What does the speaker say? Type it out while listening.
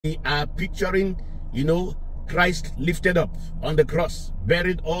We are picturing, Christ lifted up on the cross,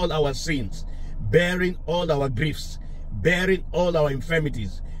 bearing all our sins, bearing all our griefs, bearing all our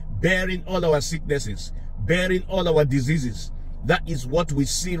infirmities, bearing all our sicknesses, bearing all our diseases. That is what we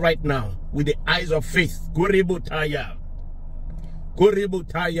see right now with the eyes of faith. Kuributaya,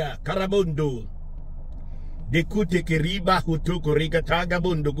 Karabundo, Dekute Kiriba Hutukuriga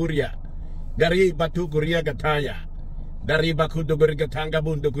Tagabundo Guria, Gari Batukuria Gataya, Dari Bakuduguriga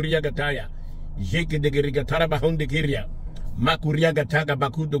Tangabundo Guria Gataya, Jeke de Girigatara Bahonde Giria, Makuria Gataga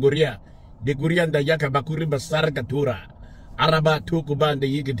Bakuduguria, de Gurianda Yaka Bakuri Basargatura, Araba Tukuban de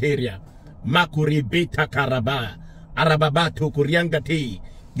Yigiteria, Makuri Beta Karaba, Arababatu Kuriangati,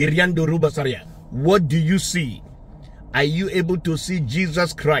 Giriando Rubasaria. What do you see? Are you able to see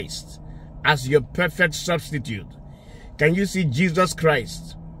Jesus Christ as your perfect substitute? Can you see Jesus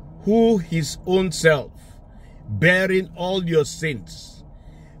Christ, who his own self, bearing all your sins,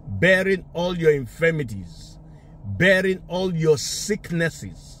 bearing all your infirmities, bearing all your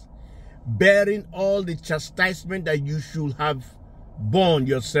sicknesses, bearing all the chastisement that you should have borne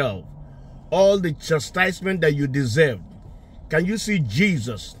yourself, all the chastisement that you deserved? Can you see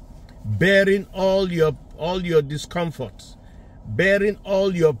Jesus bearing all your discomforts, bearing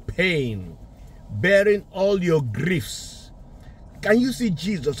all your pain, bearing all your griefs? Can you see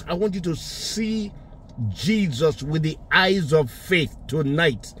Jesus? I want you to see Jesus with the eyes of faith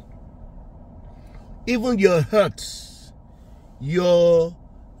tonight. Even your hurts, your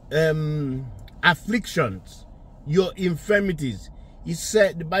afflictions, your infirmities. He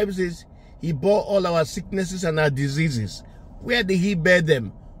said, the Bible says, he bore all our sicknesses and our diseases. Where did he bear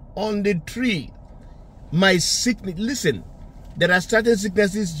them? On the tree. My sickness, listen, there are certain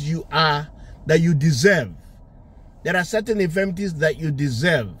sicknesses that you deserve. There are certain infirmities that you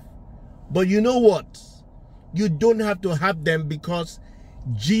deserve. But you know what? You don't have to have them, because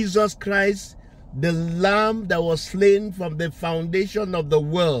Jesus Christ, the Lamb that was slain from the foundation of the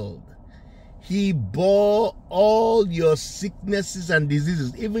world, he bore all your sicknesses and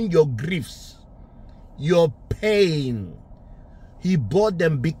diseases, even your griefs, your pain. He bore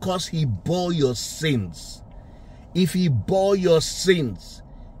them because he bore your sins. If he bore your sins,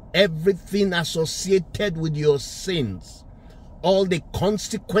 everything associated with your sins, all the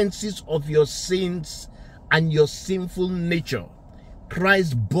consequences of your sins and your sinful nature,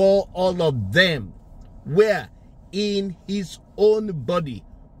 Christ bore all of them. Where? In his own body.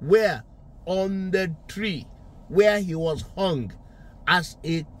 Where? On the tree, where he was hung as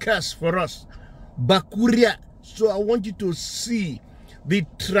a curse for us. Bakuria. So I want you to see the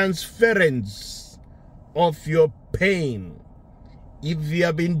transference of your pain. If you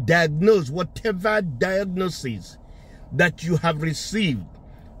have been diagnosed, whatever diagnosis that you have received,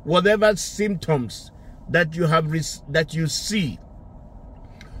 whatever symptoms that you have that you see,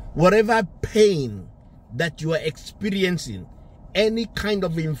 whatever pain that you are experiencing, any kind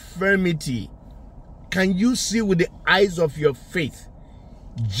of infirmity, can you see with the eyes of your faith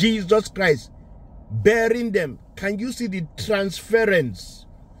Jesus Christ bearing them? Can you see the transference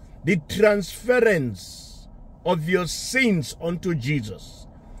of your sins unto Jesus?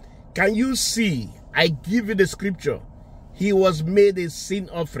 Can you see? I give you the scripture. He was made a sin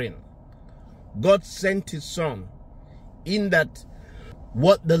offering. God sent his son, in that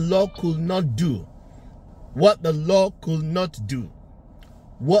what the law could not do,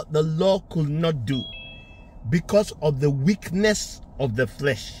 because of the weakness of the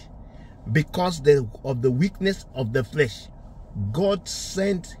flesh, God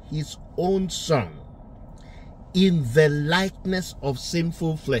sent his own son in the likeness of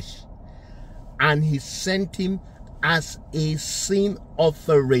sinful flesh, and he sent him as a sin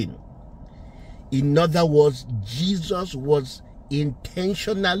offering. In other words, Jesus was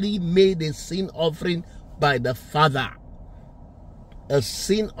intentionally made a sin offering by the Father. A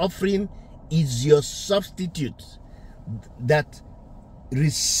sin offering is your substitute that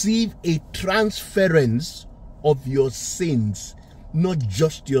receive a transference of your sins, not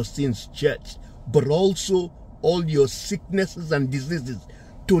just your sins, church, but also all your sicknesses and diseases.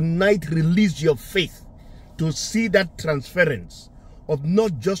 Tonight, release your faith to see that transference of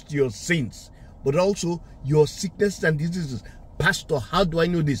not just your sins, but also your sicknesses and diseases. Pastor, how do I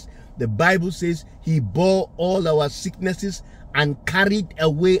know this? The Bible says he bore all our sicknesses and carried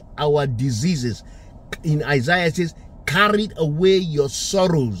away our diseases. In Isaiah it says, carried away your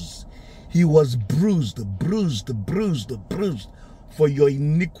sorrows. He was bruised for your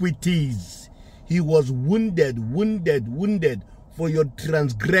iniquities. He was wounded for your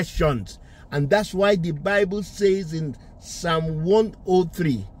transgressions. And that's why the Bible says in Psalm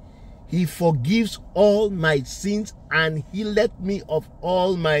 103, He forgives all my sins and healeth me of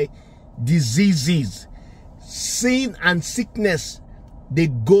all my diseases. Sin and sickness, they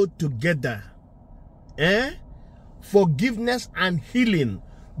go together. Forgiveness and healing,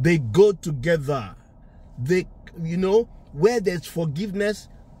 they go together. They, where there's forgiveness,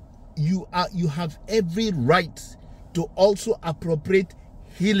 you have every right to also appropriate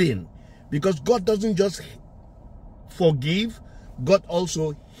healing, because God doesn't just forgive, God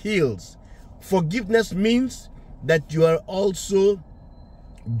also heals. Forgiveness means that you are also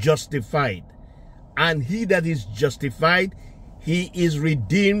justified, and he that is justified, he is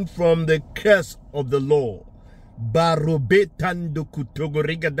redeemed from the curse of the law.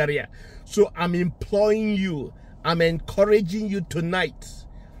 So I'm imploring you, I'm encouraging you tonight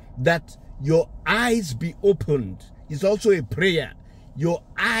that your eyes be opened. It's also a prayer. Your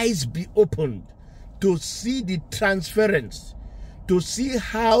eyes be opened to see the transference, to see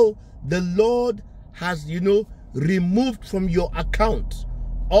how the Lord has, removed from your account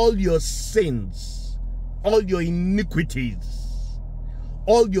all your sins, all your iniquities,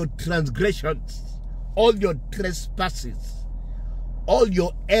 all your transgressions, all your trespasses, all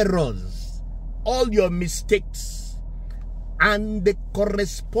your errors, all your mistakes, and the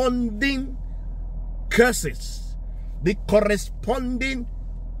corresponding curses, the corresponding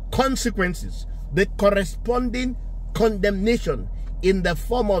consequences, the corresponding condemnation in the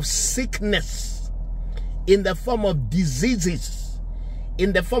form of sickness, in the form of diseases,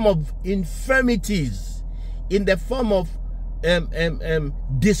 in the form of infirmities, in the form of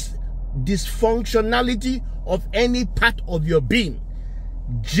dysfunctionality of any part of your being.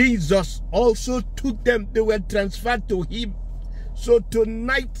 Jesus also took them, they were transferred to him. So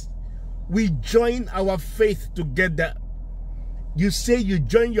tonight we join our faith together. You say you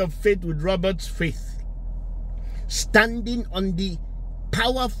join your faith with Robert's faith, standing on the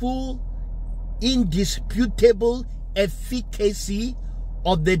powerful, indisputable efficacy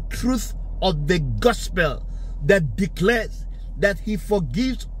of the truth of the gospel that declares that he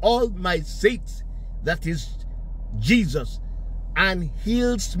forgives all my sins, that is Jesus, and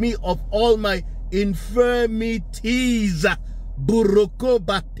heals me of all my infirmities.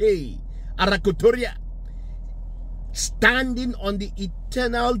 Burokobate Arakotoria. Standing on the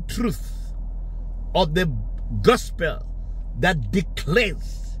eternal truth of the gospel that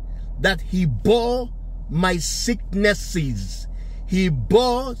declares that he bore my sicknesses. He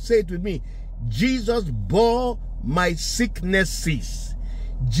bore, say it with me, Jesus bore my sicknesses.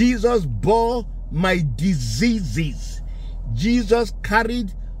 Jesus bore my diseases. Jesus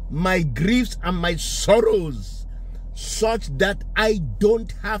carried my griefs and my sorrows, such that I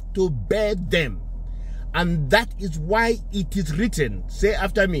don't have to bear them. And that is why it is written, say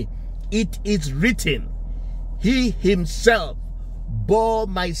after me, it is written, he himself bore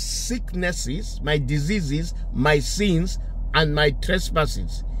my sicknesses, my diseases, my sins, and my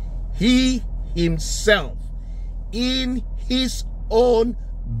trespasses. He himself, in his own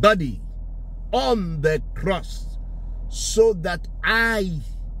body, on the cross, so that I,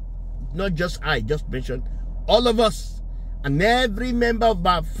 not just I, just mentioned, all of us, and every member of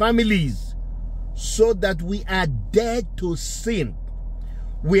our families, so that we are dead to sin,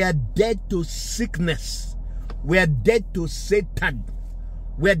 we are dead to sickness, we are dead to Satan,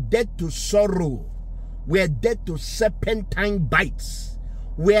 we are dead to sorrow, we are dead to serpentine bites,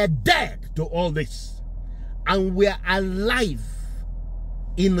 we are dead to all this, and we are alive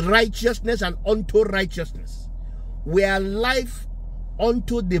in righteousness and unto righteousness. We are alive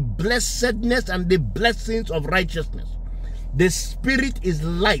unto the blessedness and the blessings of righteousness. The spirit is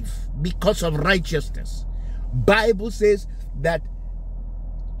life because of righteousness. Bible says that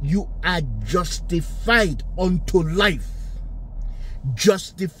you are justified unto life.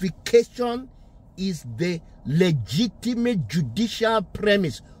 Justification is the legitimate judicial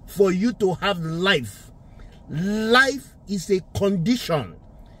premise for you to have life. Life is a condition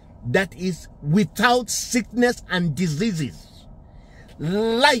that is without sickness and diseases.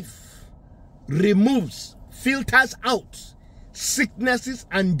 Life removes, filters out sicknesses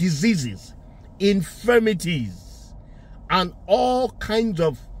and diseases, infirmities, and all kinds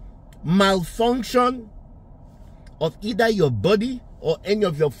of malfunction of either your body or any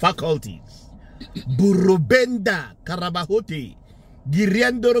of your faculties. Burubenda karabahote,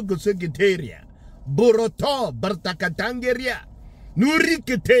 giriandoro gosegeteria, boroto bartakatangeria,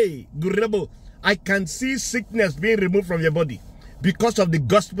 nurikete gurebo. I can see sickness being removed from your body because of the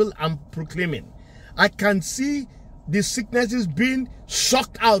gospel I'm proclaiming. I can see the sicknesses being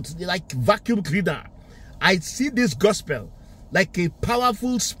sucked out like vacuum cleaner. I see this gospel like a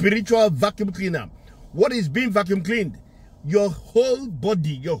powerful spiritual vacuum cleaner. What is being vacuum cleaned? your whole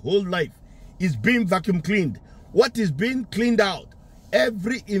body, your whole life is being vacuum cleaned. What is being cleaned out?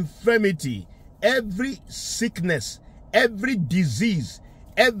 Every infirmity, every sickness, every disease,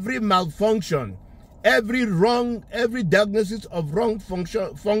 every malfunction, every diagnosis of wrong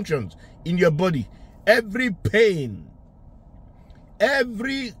functions in your body, every pain,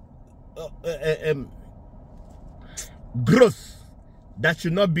 every growth that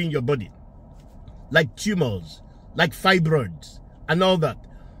should not be in your body, like tumors, like fibroids, and all that.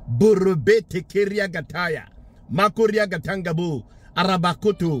 Burube tekeria gataya, makuria gatangabu,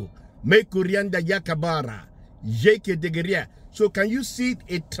 arabakutu, mekurianda yakabara, jeke degeria. So can you see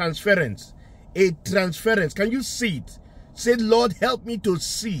a transference? A transference. Can you see it? Say, Lord, help me to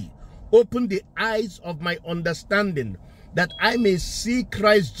see. Open the eyes of my understanding, that I may see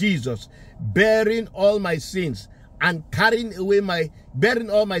Christ Jesus bearing all my sins and bearing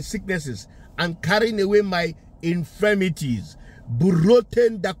all my sicknesses and carrying away my infirmities.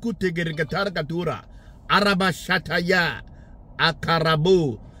 Buroten dakute gergatargatura, araba shataya,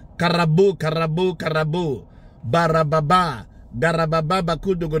 akarabu, karabu, barababa, garababa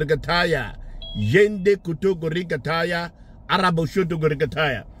bakudo gorgataya, yende kuto gorgataya, arabo shuto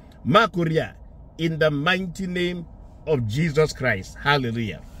gorgataya, makuria, in the mighty name of Jesus Christ.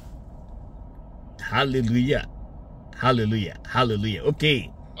 Hallelujah. Hallelujah. Hallelujah. Hallelujah.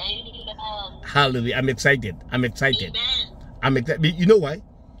 Okay. Hallelujah. I'm excited. I'm excited. I'm excited. You know why?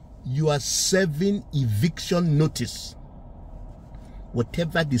 You are serving eviction notice.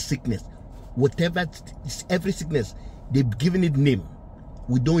 Whatever the sickness, whatever every sickness, they've given it name.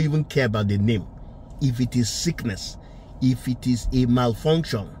 We don't even care about the name. If it is sickness, if it is a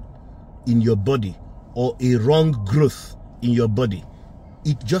malfunction in your body or a wrong growth in your body,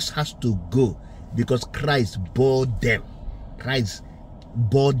 it just has to go, because Christ bore them. Christ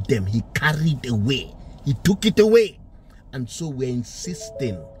bore them. He carried away. He took it away. And so we're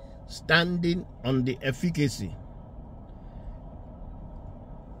insisting, standing on the efficacy.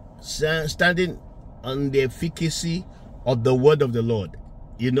 Standing on the efficacy of the word of the Lord.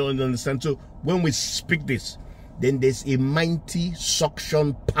 You know, and understand? So when we speak this, then there's a mighty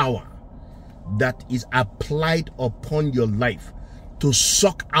suction power that is applied upon your life to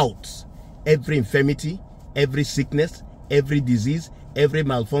suck out every infirmity, every sickness, every disease, every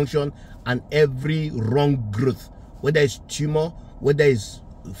malfunction, and every wrong growth. Whether it's tumor, whether it's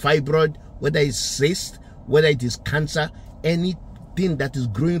fibroid, whether it's cyst, whether it is cancer, anything that is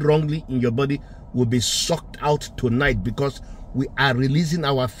growing wrongly in your body will be sucked out tonight, because we are releasing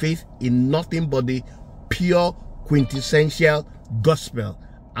our faith in nothing but the pure, quintessential gospel.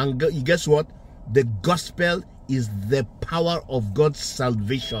 And guess what? The gospel is the power of God's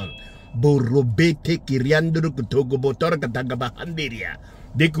salvation. In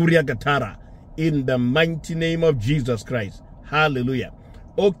the mighty name of Jesus Christ. Hallelujah.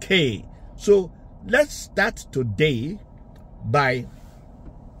 Okay, so let's start today by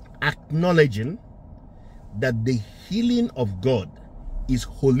acknowledging that the healing of God is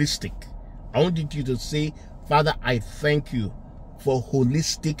holistic. I want you to say, Father, I thank you for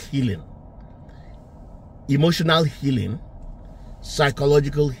holistic healing, emotional healing,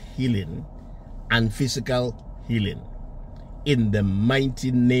 psychological healing, and physical healing. In the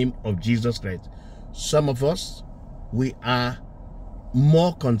mighty name of Jesus Christ. Some of us, we are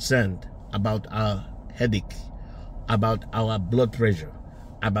more concerned about our headache, about our blood pressure,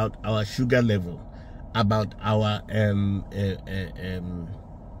 about our sugar level, about our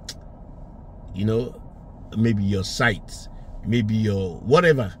you know, maybe your sight, maybe your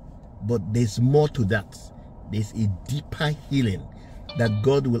whatever. But there's more to that. There's a deeper healing that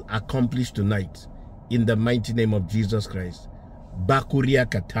God will accomplish tonight in the mighty name of Jesus Christ. Bakuria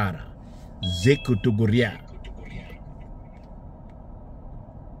Katara, Zekutuguria,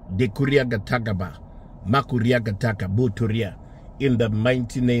 Dekuria Gatagaba, Makuria Gataka, Buturia, in the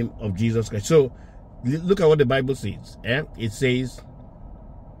mighty name of Jesus Christ. So, look at what the Bible says. It says,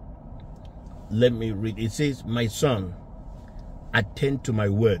 let me read. It says, my son, attend to my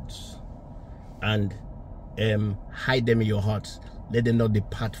words and hide them in your hearts. Let them not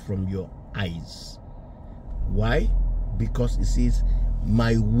depart from your eyes. Why? Because it says,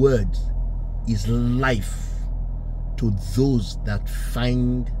 my word is life to those that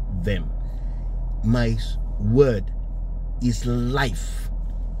find them. My word is life.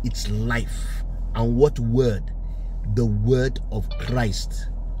 It's life. And what word? The word of Christ.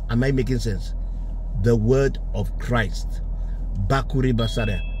 Am I making sense? The word of Christ. Bakuri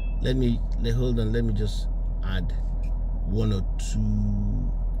Basara. Hold on, let me just add one or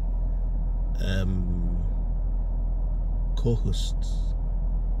two co-hosts.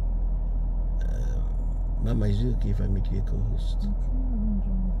 Mama, is it okay if I make you a co-host?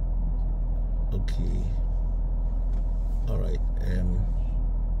 Okay. All right.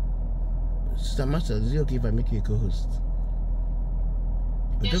 Sister Master, is it okay if I make you a co-host?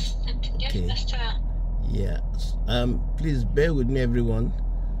 Yes, okay. Yes, Yes. Please bear with me, everyone.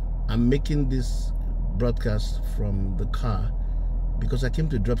 I'm making this broadcast from the car because I came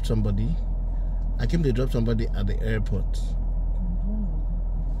to drop somebody. I came to drop somebody at the airport.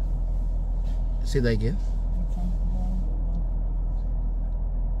 Say that again.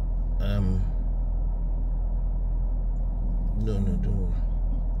 No, don't.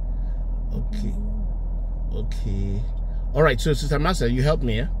 Okay. All right. So, Sister Master, you help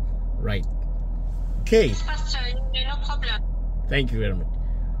me, yeah? Right. Okay. Yes, Pastor, no problem. Thank you very much.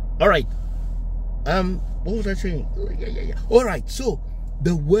 All right. What was I saying? Yeah. All right. So,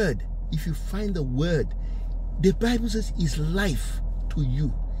 the word, if you find the word, the Bible says is life to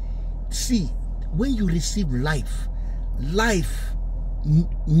you. See, when you receive life, life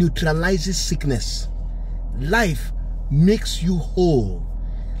neutralizes sickness. Life makes you whole.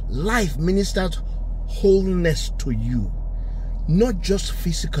 Life ministers wholeness to you, not just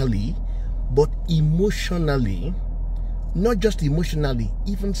physically, but emotionally. Not just emotionally,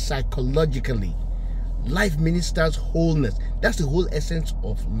 even psychologically. Life ministers wholeness. That's the whole essence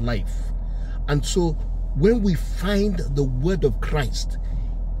of life. And so when we find the word of Christ,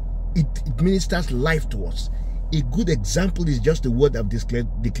 it ministers life to us. A good example is just the word I've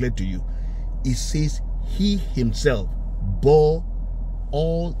declared to you. It says he himself bore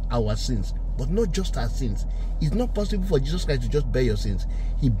all our sins, but not just our sins. It's not possible for Jesus Christ to just bear your sins.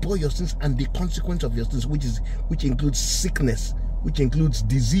 He bore your sins and the consequence of your sins, which includes sickness, which includes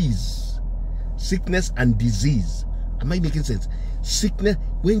disease. Sickness and disease. Am I making sense? Sickness,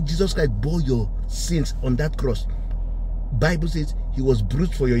 when Jesus Christ bore your sins on that cross, Bible says he was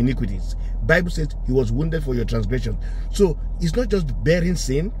bruised for your iniquities. Bible says he was wounded for your transgressions. So it's not just bearing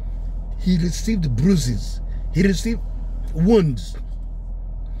sin. He received bruises. He received wounds.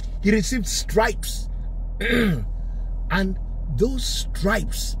 He received stripes. And those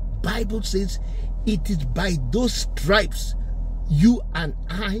stripes, Bible says, it is by those stripes you and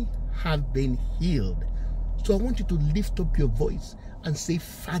I have been healed. So I want you to lift up your voice and say,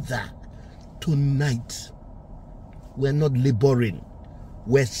 Father, tonight we're not laboring.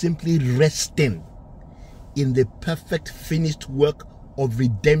 We're simply resting in the perfect finished work of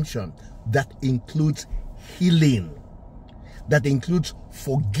redemption that includes healing, that includes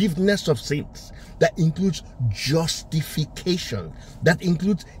forgiveness of sins, that includes justification, that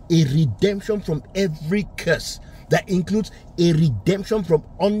includes a redemption from every curse, that includes a redemption from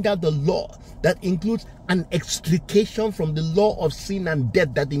under the law, that includes an extrication from the law of sin and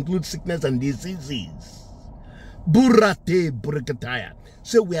death, that includes sickness and diseases. Burate Burkataya.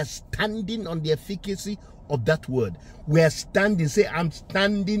 So we are standing on the efficacy of that word. We are standing, say, I'm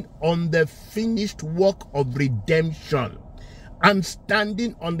standing on the finished work of redemption. I'm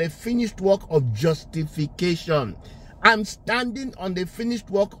standing on the finished work of justification. I'm standing on the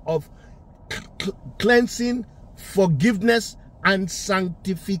finished work of cleansing, forgiveness, and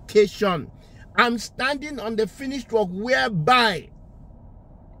sanctification. I'm standing on the finished work whereby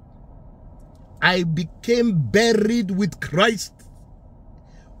I became buried with Christ,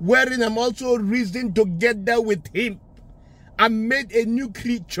 wherein I'm also risen together with him. I'm made a new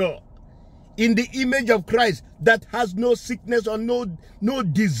creature in the image of Christ that has no sickness or no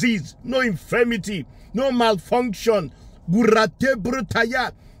disease, no infirmity, no malfunction.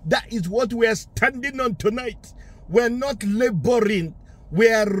 That is what we are standing on tonight. We're not laboring.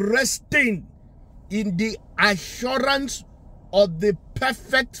 We are resting in the assurance of the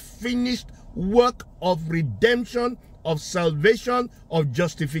perfect finished work of redemption, of salvation, of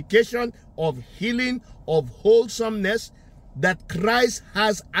justification, of healing, of wholesomeness that Christ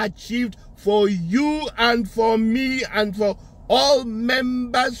has achieved for you and for me and for all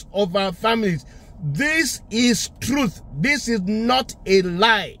members of our families. This is truth. This is not a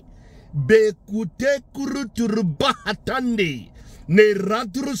lie.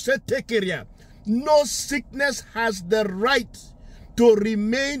 No sickness has the right to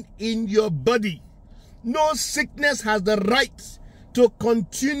remain in your body. No sickness has the right to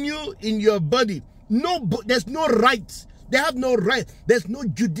continue in your body. No, there's no right. They have no right. There's no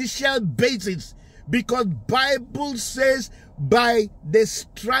judicial basis, because Bible says by the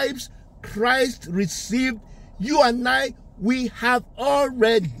stripes Christ received, you and I, we have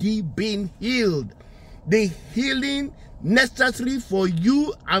already been healed. The healing necessary for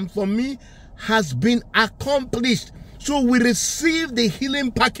you and for me has been accomplished. So we receive the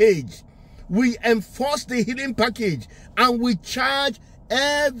healing package. We enforce the healing package, and we charge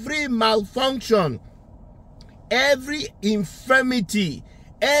every malfunction, every infirmity,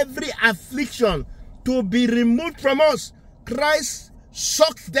 every affliction to be removed from us. Christ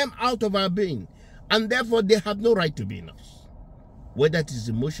sucked them out of our being, and therefore they have no right to be in us. Whether it is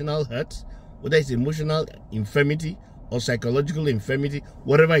emotional hurt, whether it's emotional infirmity or psychological infirmity,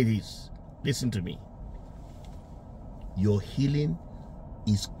 whatever it is, listen to me. Your healing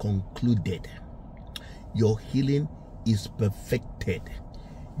is concluded. Your healing is perfected.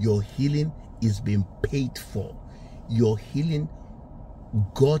 Your healing is being paid for. Your healing,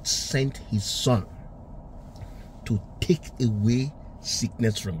 God sent his son to take away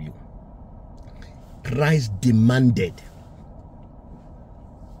sickness from you. Christ demanded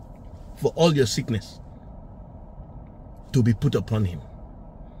for all your sickness to be put upon him.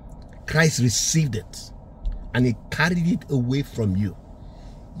 Christ received it and he carried it away from you.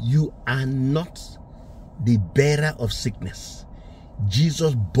 You are not the bearer of sickness.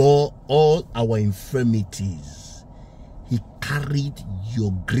 Jesus bore all our infirmities. He carried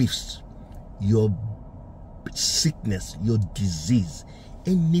your griefs, your sickness, your disease,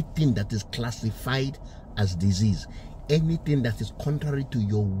 anything that is classified as disease, anything that is contrary to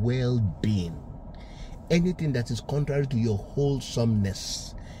your well-being, anything that is contrary to your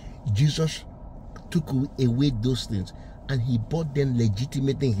wholesomeness. Jesus took away those things and he brought them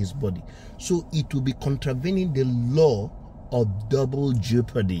legitimately in his body. So it will be contravening the law of double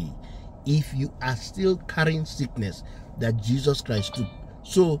jeopardy if you are still carrying sickness that Jesus Christ took.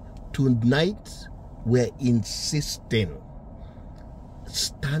 So tonight we're insisting,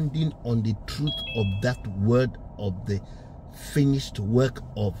 standing on the truth of that word of the finished work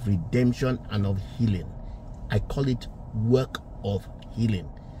of redemption and of healing. I call it work of healing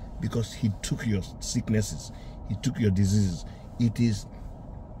because he took your sicknesses, he took your diseases.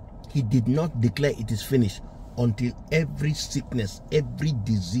 He did not declare it is finished until every sickness, every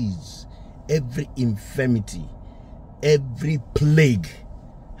disease, every infirmity, every plague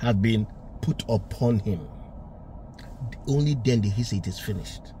had been put upon him. Only then did he say it is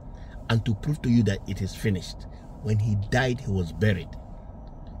finished. And to prove to you that it is finished, when he died, he was buried.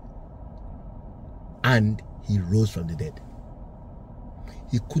 And he rose from the dead.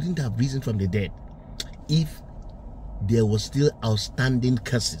 He couldn't have risen from the dead if there was still outstanding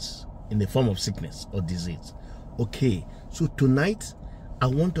curses in the form of sickness or disease. Okay, so tonight I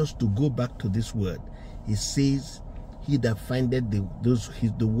want us to go back to this word. He says, he that findeth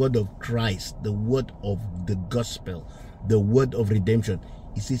the word of Christ, the word of the gospel, the word of redemption.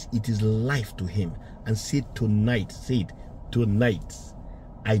 He says it is life to him. And say tonight,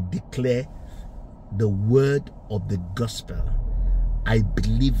 I declare the word of the gospel. I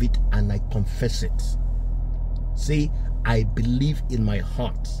believe it and I confess it. Say, I believe in my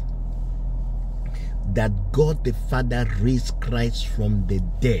heart that God the Father raised Christ from the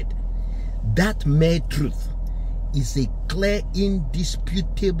dead. That mere truth is a clear,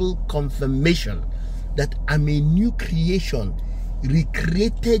 indisputable confirmation that I'm a new creation,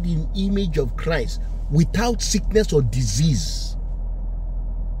 recreated in image of Christ, without sickness or disease.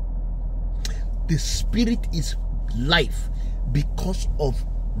 The Spirit is life because of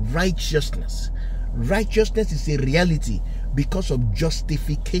righteousness. Righteousness is a reality because of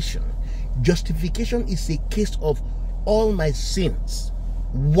justification. Justification is a case of all my sins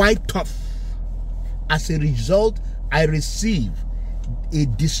wiped off. As a result, I receive a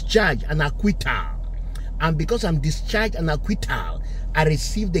discharge, an acquittal. And because I'm discharged and acquittal, I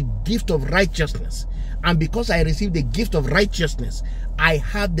receive the gift of righteousness. And because I receive the gift of righteousness, I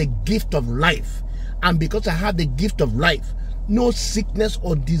have the gift of life. And because I have the gift of life, no sickness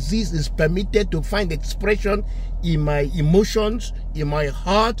or disease is permitted to find expression in my emotions, in my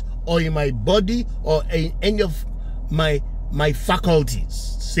heart, or in my body, or in any of my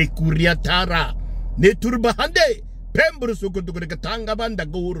faculties. Sekuriatara neturbahande pembrusukutukatanga banda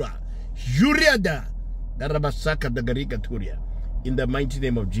gura juriada darabasaka dagarikaturia, in the mighty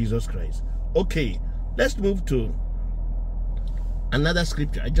name of Jesus Christ. Okay, let's move to another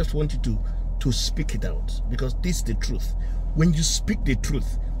scripture. I just want you to speak it out, because this is the truth. When you speak the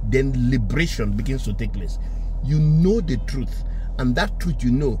truth, then liberation begins to take place. You know the truth, and that truth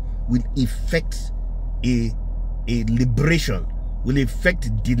you know will effect a liberation, will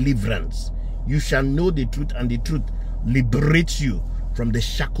effect deliverance. You shall know the truth, and the truth liberates you from the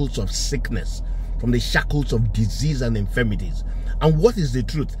shackles of sickness, from the shackles of disease and infirmities. And what is the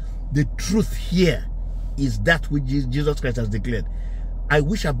truth? The truth here is that which Jesus Christ has declared. I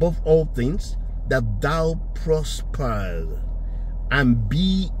wish above all things that thou prosper and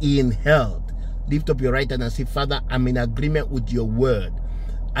be in health. Lift up your right hand and say, Father, I'm in agreement with your word.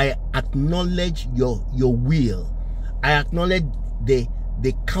 I acknowledge your will. I acknowledge the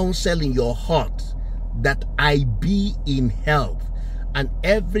counsel in your heart that I be in health. And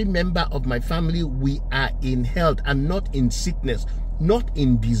every member of my family, we are in health and not in sickness, not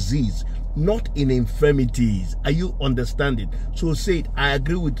in disease, not in infirmities. Are you understanding? So say it. I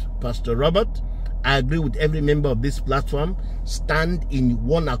agree with Pastor Robert. I agree with every member of this platform. Stand in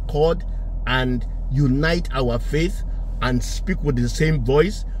one accord and unite our faith and speak with the same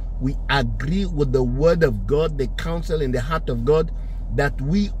voice. We agree with the word of God, the counsel in the heart of God, that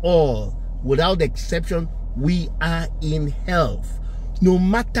we all, without exception, we are in health. No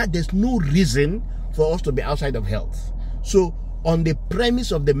matter, there's no reason for us to be outside of health. So on the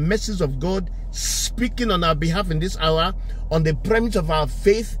premise of the message of God speaking on our behalf in this hour, on the premise of our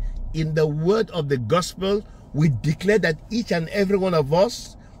faith in the word of the gospel, we declare that each and every one of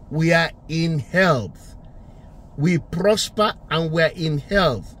us, we are in health. We prosper and we're in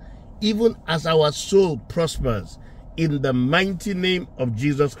health, even as our soul prospers, in the mighty name of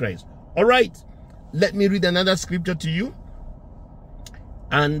Jesus Christ. All right, let me read another scripture to you.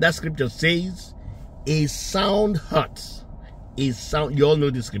 And that scripture says, a sound heart, you all know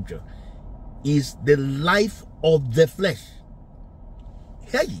the scripture, is the life of the flesh.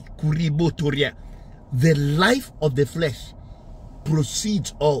 Hey, kuribo toria. The life of the flesh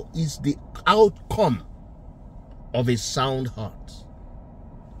proceeds or is the outcome of a sound heart.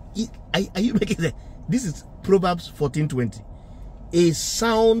 Are you making that? This is Proverbs 14:20. A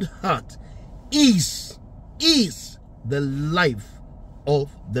sound heart is the life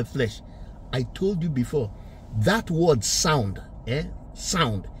of the flesh. I told you before, that word sound,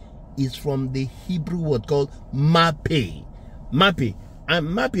 sound, is from the Hebrew word called mape. Mape.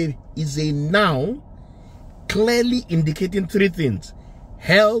 And mape is a noun clearly indicating three things: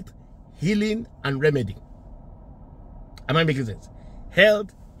 health, healing, and remedy. Am I making sense?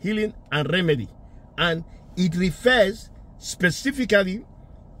 Health, healing, and remedy. And it refers specifically,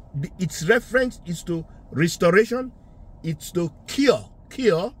 its reference is to restoration, it's to cure,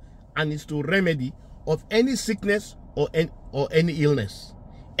 and it's to remedy of any sickness or any illness.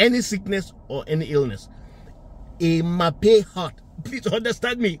 Any sickness or any illness. A mape heart. Please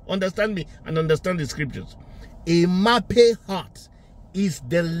understand me, and understand the scriptures. A mape heart is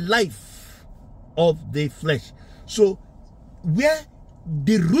the life of the flesh. So, where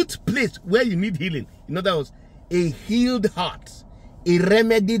the root place where you need healing, in other words, a healed heart, a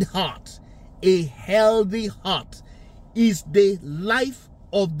remedied heart, a healthy heart, is the life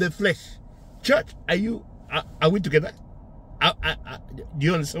of the flesh. Church, are we together? Do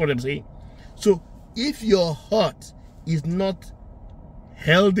you understand what I'm saying? So, if your heart is not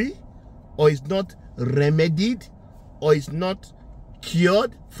healthy, or is not remedied, or is not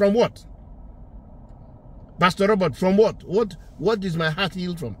cured, from what? Pastor Robert, from what? What is my heart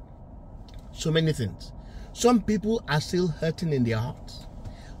healed from? So many things. Some people are still hurting in their hearts.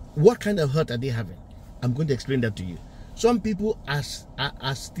 What kind of hurt are they having? I'm going to explain that to you. Some people are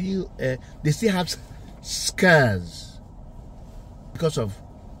still, they still have scars because of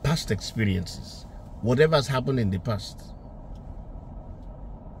past experiences. Whatever has happened in the past.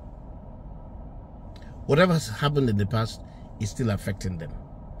 Whatever has happened in the past is still affecting them.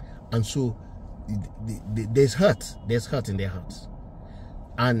 And so there's hurt in their hearts.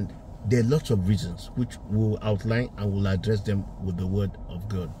 And there are lots of reasons which we'll outline and we'll address them with the word of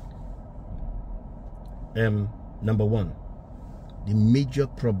God. Number one, the major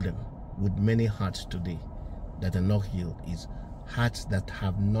problem with many hearts today that are not healed is hearts that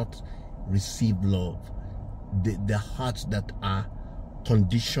have not received love. The hearts that are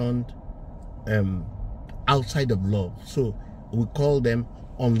conditioned outside of love. So we call them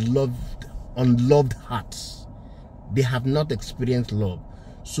unloved hearts. They have not experienced love,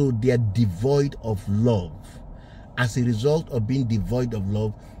 so they are devoid of love. As a result of being devoid of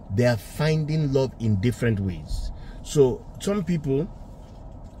love, they are finding love in different ways. So some people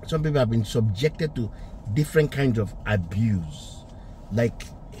have been subjected to different kinds of abuse, like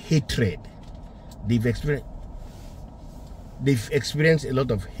hatred. They've experienced a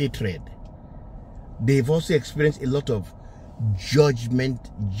lot of hatred. They've also experienced a lot of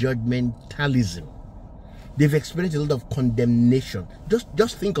judgmentalism. They've experienced a lot of condemnation.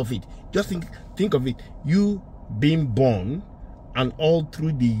 Just think of it. Just think of it. You being born, and all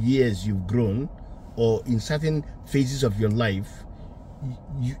through the years you've grown, or in certain phases of your life,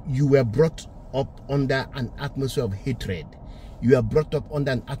 you were brought up under an atmosphere of hatred. You are brought up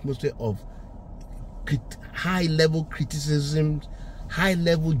under an atmosphere of high-level criticism,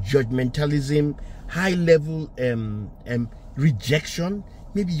 high-level judgmentalism, high-level rejection.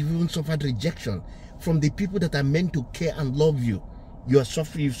 Maybe you've even suffered rejection from the people that are meant to care and love you. You've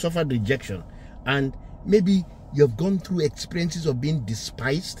suffered rejection, and maybe you've gone through experiences of being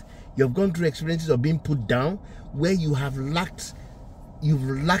despised. You have gone through experiences of being put down where you've lacked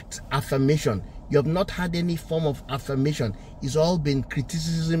affirmation. You have not had any form of affirmation. It's all been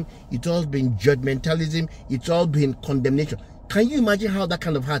criticism. It's all been judgmentalism. It's all been condemnation. Can you imagine how that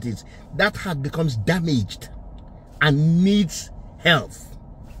kind of heart is? That heart becomes damaged and needs health,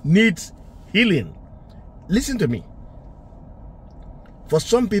 needs healing. Listen to me. For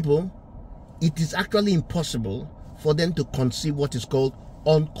some people, it is actually impossible for them to conceive what is called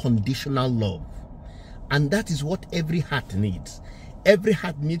unconditional love. And that is what every heart needs. Every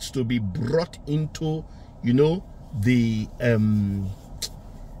heart needs to be brought into, the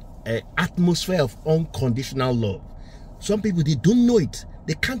atmosphere of unconditional love. Some people, they don't know it.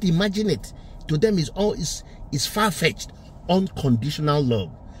 They can't imagine it. To them, it's far-fetched. Unconditional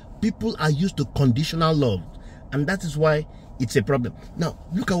love. People are used to conditional love. And that is why it's a problem. Now,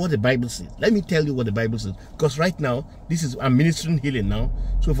 look at what the Bible says. Let me tell you what the Bible says. Because right now, I'm ministering healing now.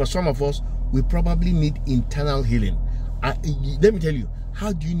 So for some of us, we probably need internal healing. Let me tell you,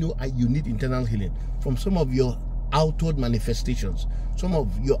 how do you know you need internal healing? From some of your outward manifestations, some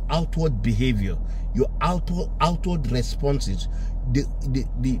of your outward behavior, your outward responses,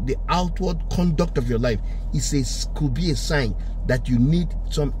 the outward conduct of your life could be a sign that you need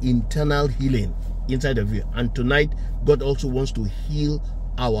some internal healing inside of you. And tonight, God also wants to heal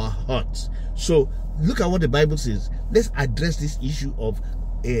our hearts. So look at what the Bible says. Let's address this issue of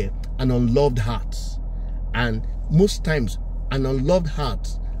an unloved heart. And most times, an unloved heart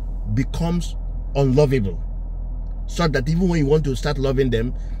becomes unlovable. So that even when you want to start loving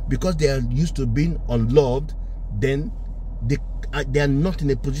them, because they are used to being unloved, then they are not in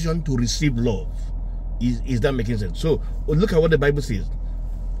a position to receive love. Is that making sense? So look at what the Bible says.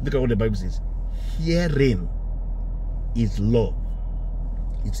 Look at what the Bible says. Herein is love.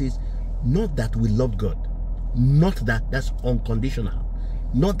 It says, not that we love God, not that's unconditional,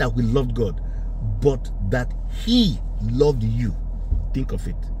 not that we loved God, but that He loved you. Think of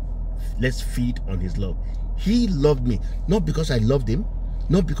it. Let's feed on His love. He loved me, not because I loved Him,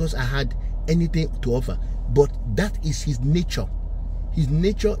 not because I had anything to offer, but that is His nature. His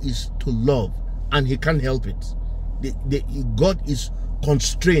nature is to love, and He can't help it. God is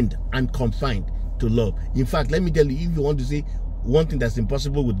constrained and confined to love. In fact, let me tell you, if you want to say one thing that's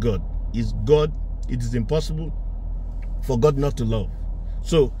impossible with God, it is impossible for God not to love.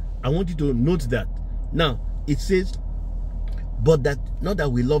 So I want you to note that. Now it says, but that not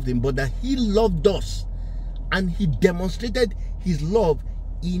that we loved Him, but that He loved us, and He demonstrated His love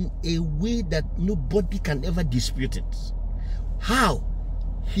in a way that nobody can ever dispute it. How?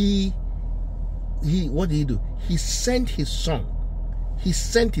 What did He do? He sent His Son. He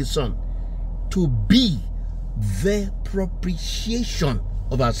sent His Son to be the propitiation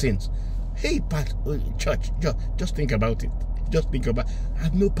of our sins. Hey, church, just think about it. Just think about it. I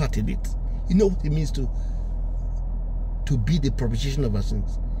have no part in it. You know what it means to be the propitiation of our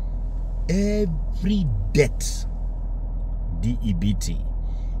sins? Every debt, D-E-B-T,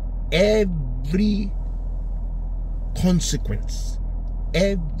 every consequence,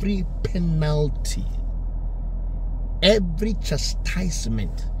 every penalty, every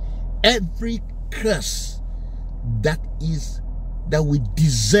chastisement, every curse that we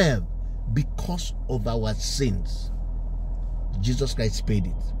deserve because of our sins, Jesus Christ paid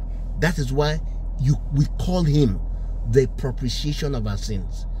it. That is why we call Him the propitiation of our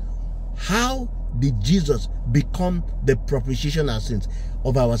sins. How did Jesus become the propitiation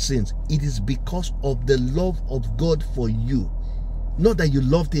of our sins? It is because of the love of God for you. Not that you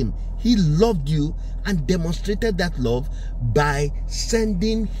loved Him. He loved you and demonstrated that love by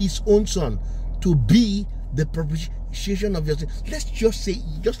sending His own Son to be the propitiation of your sins. Let's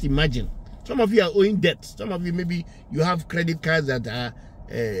just imagine. Some of you are owing debt. Some of you, maybe you have credit cards that are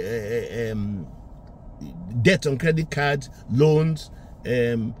debt on credit cards, loans,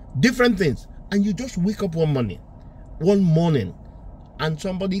 different things. And you just wake up one morning, and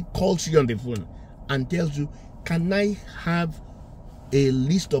somebody calls you on the phone and tells you, can I have a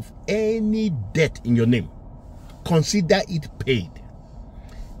list of any debt in your name? Consider it paid.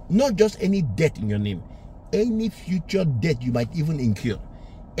 Not just any debt in your name, any future debt you might even incur,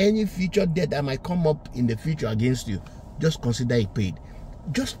 any future debt that might come up in the future against you, just consider it paid.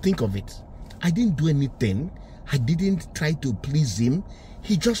 Just think of it. I didn't do anything. I didn't try to please Him.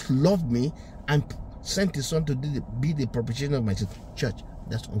 He just loved me and sent His Son to be the propitiation of my sins. Church,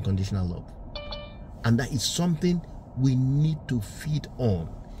 that's unconditional love. And that is something we need to feed on.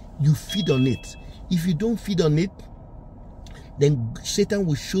 You feed on it. If you don't feed on it, then Satan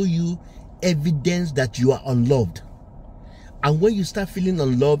will show you evidence that you are unloved. And when you start feeling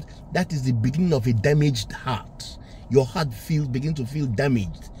unloved, that is the beginning of a damaged heart. Your heart begins to feel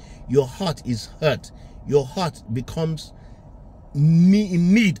damaged. your heart is hurt, your heart becomes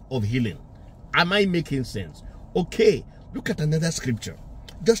in need of healing. Am I making sense? Okay, look at another scripture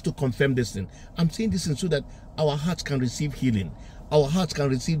just to confirm this thing. I'm saying this thing so that our hearts can receive healing. Our hearts can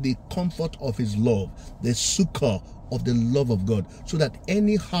receive the comfort of his love, the succor of the love of God, so that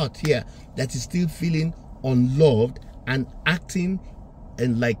any heart here that is still feeling unloved and acting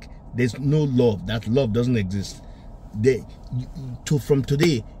and like there's no love, that love doesn't exist, from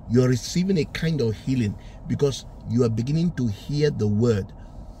today you're receiving a kind of healing, because you are beginning to hear the word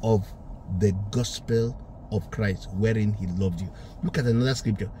of the gospel of Christ, wherein he loved you. Look at another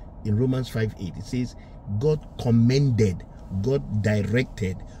scripture in Romans 5:8. It says, God commended, God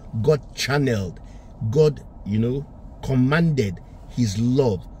directed, God channeled, God, commanded his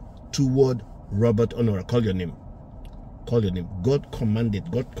love toward Robert Honora. Call your name. Call your name. God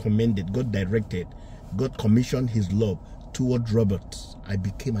commanded, God commended, God directed, God commissioned his love toward Robert. I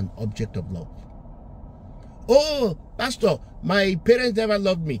became an object of love. Oh, Pastor, my parents never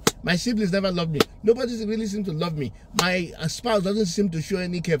loved me. My siblings never loved me. Nobody really seems to love me. My spouse doesn't seem to show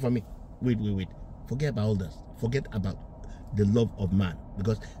any care for me. Wait. Forget about all that. Forget about the love of man,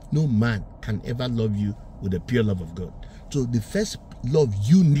 because no man can ever love you with the pure love of God. So the first love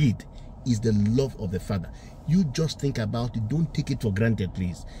you need is the love of the Father. You just think about it. Don't take it for granted,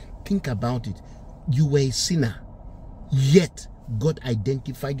 please. Think about it. You were a sinner, yet God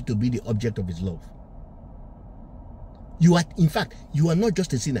identified you to be the object of his love. In fact, you are not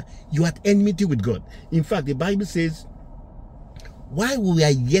just a sinner. You are at enmity with God. In fact, the Bible says, while we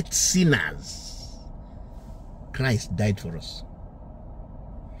are yet sinners, Christ died for us.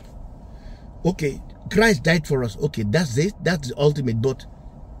 Okay, Christ died for us. Okay, that's it. That's the ultimate. But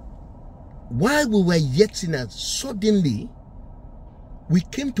while we were yet sinners, suddenly we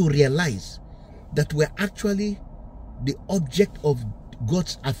came to realize that we're actually the object of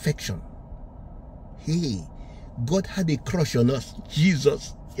God's affection. Hey, God had a crush on us.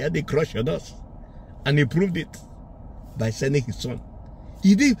 Jesus, he had a crush on us. And he proved it by sending his son.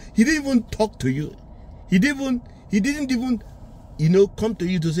 He didn't even talk to you. He didn't even come to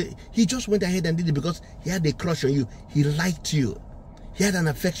you to say. He just went ahead and did it because he had a crush on you. He liked you. He had an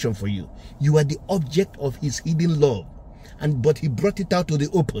affection for you. You are the object of his hidden love. But he brought it out to the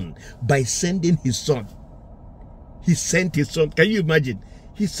open by sending his son. He sent his son. Can you imagine?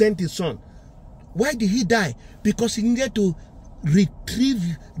 He sent his son. Why did he die? Because he needed to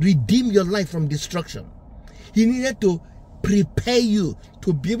redeem your life from destruction. He needed to prepare you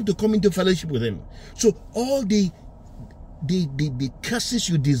to be able to come into fellowship with him. So all the curses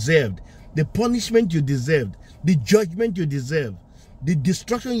you deserved, the punishment you deserved, the judgment you deserved, the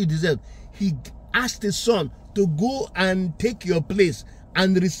destruction you deserved, he asked his son to go and take your place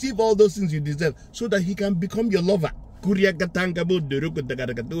and receive all those things you deserve, so that he can become your lover. Hey,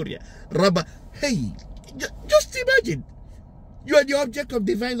 just imagine. You are the object of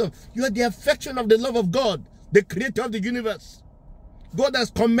divine love. You are the affection of the love of God, the creator of the universe. God has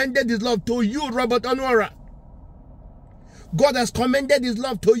commended his love to you, Robert Onwara. God has commended his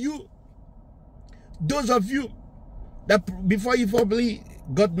love to you. Those of you that before you probably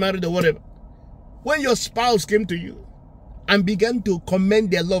got married or whatever, when your spouse came to you and began to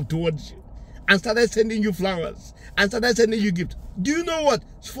commend their love towards you and started sending you flowers and started sending you gifts, do you know what?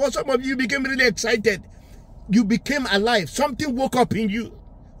 For some of you, became really excited. You became alive. Something woke up in you.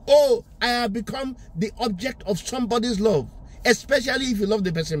 Oh, I have become the object of somebody's love, especially if you love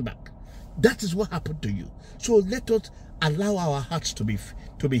the person back. That is what happened to you. So let us allow our hearts to be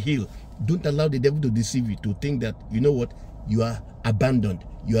healed. Don't allow the devil to deceive you, to think that, you know what, you are abandoned,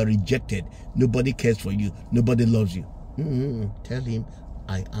 you are rejected, nobody cares for you, nobody loves you. Tell him,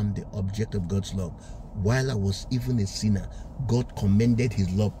 I am the object of God's love. While I was even a sinner, God commended his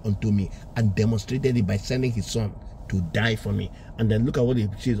love unto me and demonstrated it by sending his son to die for me. And then look at what he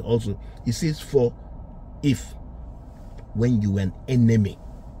says also. He says, for if when you were an enemy,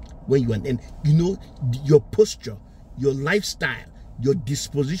 your posture, your lifestyle, your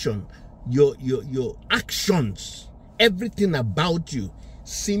disposition, your actions, everything about you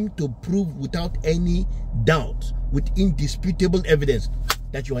seemed to prove without any doubt, with indisputable evidence,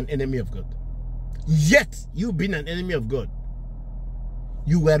 that you are an enemy of God. Yet you've been an enemy of God.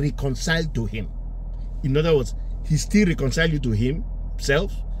 You were reconciled to him. In other words, he still reconciled you to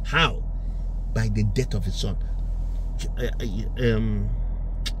himself. How? By the death of his son.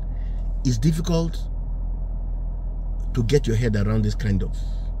 It's difficult to get your head around this kind of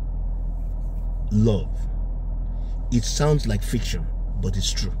love. It sounds like fiction, but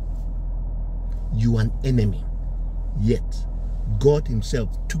it's true. You are an enemy, yet God himself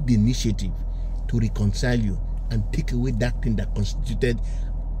took the initiative to reconcile you and take away that thing that constituted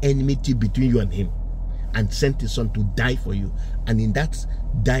enmity between you and him and sent his son to die for you. And in that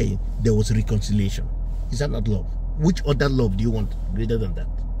dying, there was reconciliation. Is that not love? Which other love do you want greater than that?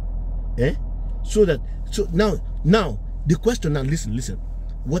 So now the question now, listen,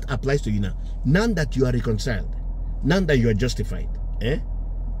 what applies to you now? Now that you are reconciled, now that you are justified,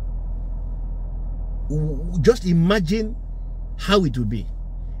 just imagine how it will be.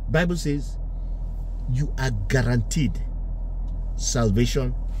 Bible says you are guaranteed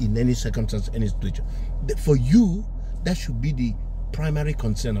salvation in any circumstance, any situation. For you, that should be the primary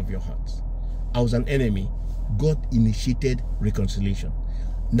concern of your heart. I was an enemy. God initiated reconciliation.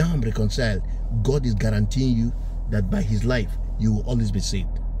 Now I'm reconciled. God is guaranteeing you that by his life, you will always be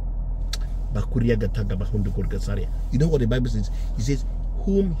saved. You know what the Bible says? It says,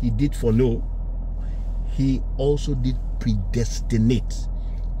 whom he did foreknow, he also did predestinate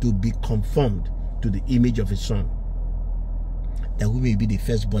to be conformed to the image of his son, that we may be the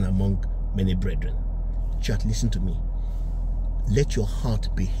firstborn among many brethren. Church, listen to me. Let your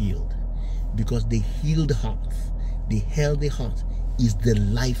heart be healed, because the healed heart, the healthy heart, is the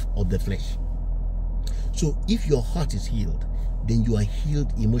life of the flesh. So if your heart is healed, then you are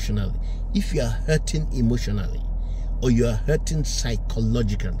healed emotionally. If you are hurting emotionally, or you are hurting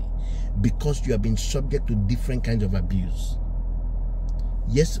psychologically, because you have been subject to different kinds of abuse.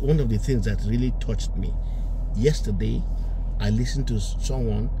 Yes, one of the things that really touched me, yesterday I listened to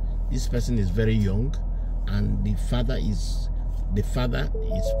someone. This person is very young, and the father is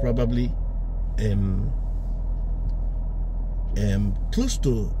probably close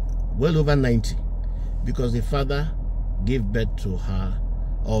to well over 90, because the father gave birth to her,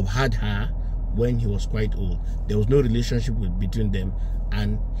 or had her, when he was quite old. There was no relationship between them,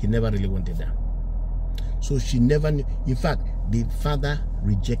 and he never really wanted her. So she never knew. In fact, the father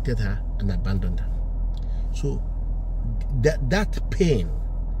rejected her and abandoned her. So that pain,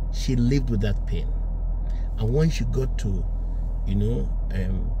 she lived with that pain. And when she got to,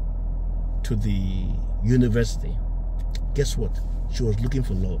 to the university, guess what? She was looking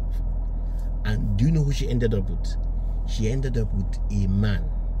for love. And do you know who she ended up with? She ended up with a man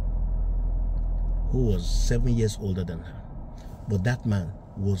who was 7 years older than her. But that man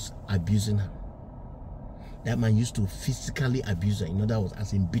was abusing her. That man used to physically abuse her. In other words,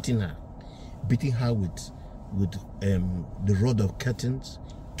 as in beating her with the rod of curtains,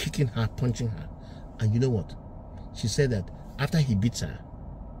 kicking her, punching her. And you know what? She said that after he beats her,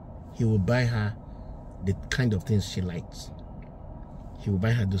 he will buy her the kind of things she likes. He will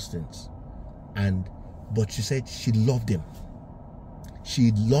buy her those things. But she said she loved him.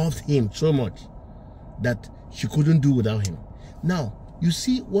 She loved him so much that she couldn't do without him. Now, you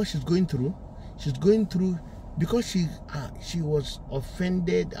see what she's going through? She's going through because she was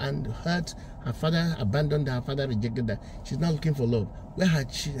offended and hurt. Her father abandoned her, her father rejected her. She's now looking for love. Where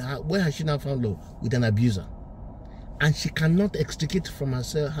has she now found love? With an abuser. And she cannot extricate from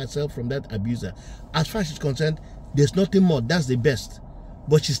herself from that abuser. As far as she's concerned, there's nothing more. That's the best.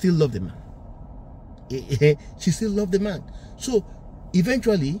 But she still loved the man. She still loved the man. So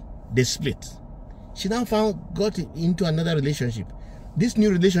eventually they split. She now got into another relationship. This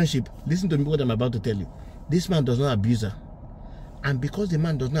new relationship, listen to me what I'm about to tell you. This man does not abuse her. And because the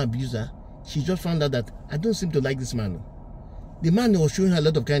man does not abuse her, she just found out that I don't seem to like this man. The man was showing her a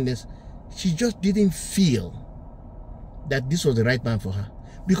lot of kindness. She just didn't feel that this was the right man for her,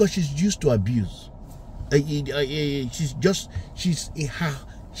 because she's used to abuse. She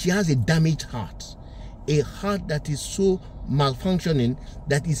has a damaged heart, a heart that is so malfunctioning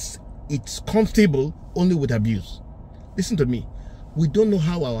that it's comfortable only with abuse. Listen to me. We don't know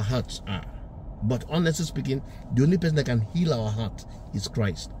how our hearts are, but honestly speaking, the only person that can heal our heart is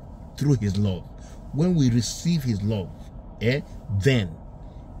Christ, through his love. When we receive his love, then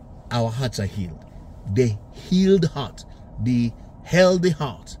our hearts are healed. The healed heart, the healthy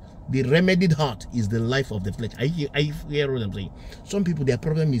heart, the remedied heart is the life of the flesh. I hear what I'm saying. Some people, their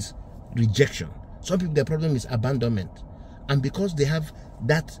problem is rejection. Some people, their problem is abandonment. And because they have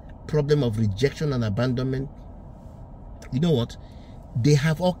that problem of rejection and abandonment, you know what? They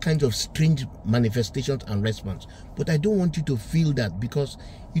have all kinds of strange manifestations and response. But I don't want you to feel that, because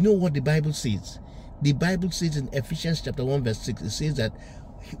you know what the Bible says? The Bible says in Ephesians chapter 1 verse 6, it says that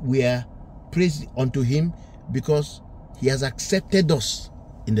we are praised unto him because he has accepted us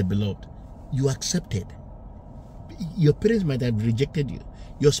in the beloved. You accepted. Your parents might have rejected you.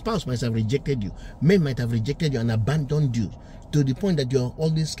 Your spouse might have rejected you. Men might have rejected you and abandoned you to the point that you're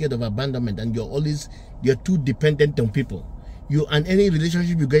always scared of abandonment, and you're too dependent on people. And any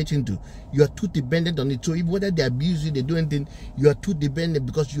relationship you get into, you are too dependent on it. So if whether they abuse you, they do anything, you are too dependent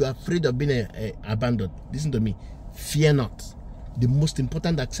because you are afraid of being abandoned. Listen to me. Fear not. the most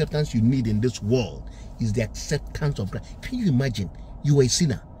important acceptance you need in this world is the acceptance of Christ. Can you imagine? You are a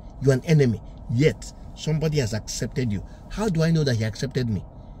sinner, you are an enemy, yet somebody has accepted you. How do I know that he accepted me?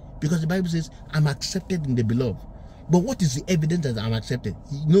 Because the Bible says, I'm accepted in the beloved. But what is the evidence that I'm accepted?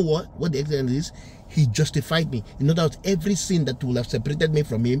 You know what the evidence is? He justified me. In other words, every sin that would have separated me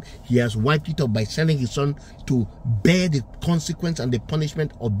from him, he has wiped it off by sending his son to bear the consequence and the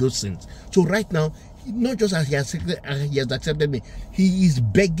punishment of those sins. So right now, not just as he has accepted me, he is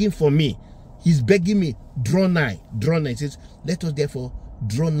begging for me. He's begging me, draw nigh, draw nigh. He says, let us therefore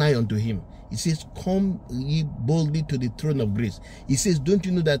draw nigh unto him. He says, come ye boldly to the throne of grace. He says, don't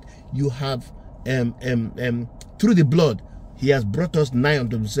you know that you have through the blood he has brought us nigh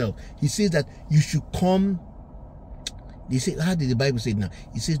unto himself. He says that you should come. He said, how did the Bible say it now?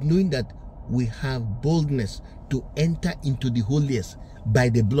 He says, knowing that we have boldness to enter into the holiest by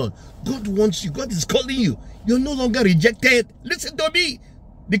the blood. God wants you. God is calling you. You're no longer rejected. Listen to me.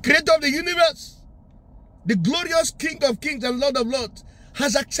 The creator of the universe, the glorious King of kings and Lord of lords,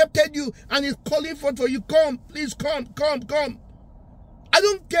 has accepted you and is calling for you. Come, please come, come, come. I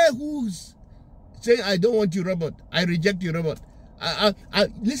don't care who's saying, I don't want you, Robert. I reject you, Robert.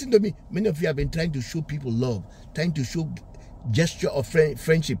 Listen to me. Many of you have been trying to show people love, trying to show gesture of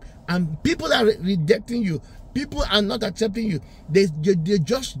friendship, and people are rejecting you. People are not accepting you. They're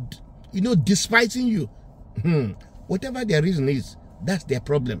just, despising you. Whatever their reason is, that's their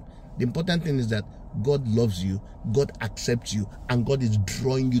problem. The important thing is that God loves you, God accepts you, and God is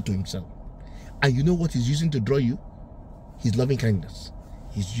drawing you to himself. And you know what he's using to draw you? His loving kindness.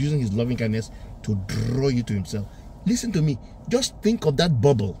 He's using his loving kindness to draw you to himself. Listen to me. Just think of that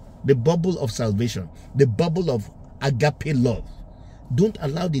bubble, the bubble of salvation, the bubble of agape love. Don't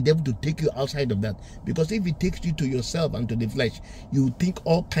allow the devil to take you outside of that, because if he takes you to yourself and to the flesh, you think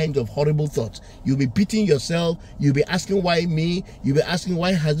all kinds of horrible thoughts. You'll be pitying yourself. You'll be asking, why me? You'll be asking,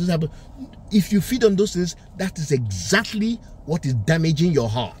 why has this happened? If you feed on those things, that is exactly what is damaging your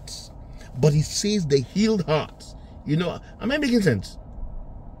heart. But he says the healed heart. Am I making sense?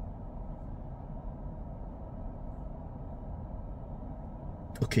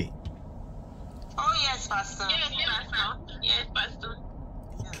 Okay. Oh, yes, Pastor. Yes, Pastor. Yes, Pastor.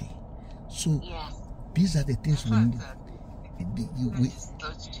 Okay. So, yes, these are the things we need.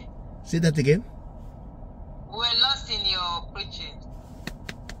 Say that again. We're lost in your preaching.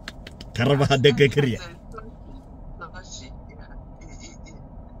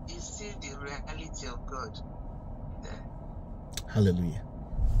 You see the reality of God. Hallelujah.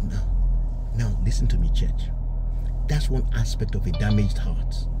 Now listen to me, church. That's one aspect of a damaged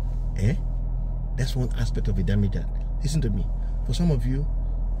heart. That's one aspect of a damaged heart. Listen to me. For some of you,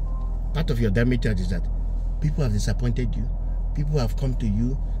 part of your damaged heart is that people have disappointed you. People have come to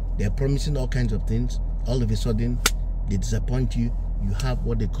you. They're promising all kinds of things. All of a sudden, they disappoint you. You have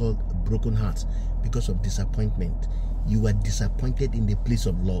what they call a broken heart because of disappointment. You are disappointed in the place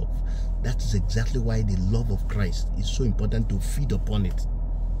of love. That is exactly why the love of Christ is so important to feed upon it.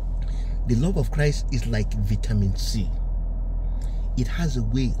 The love of Christ is like vitamin C. It has a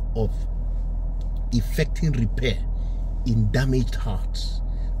way of effecting repair in damaged hearts.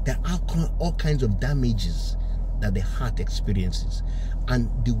 There are all kinds of damages that the heart experiences. And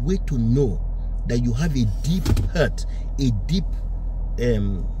the way to know that you have a deep hurt, a deep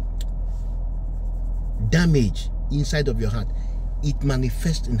damage inside of your heart, it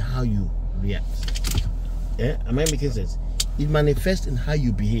manifests in how you react. Am I making sense? It manifests in how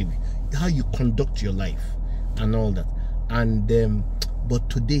you behave, how you conduct your life, and all that. And but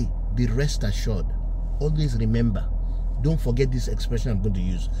today, be rest assured. Always remember, don't forget this expression I'm going to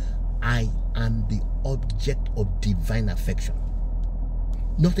use. I am the object of divine affection.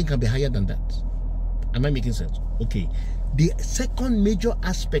 Nothing can be higher than that. Am I making sense? Okay. The second major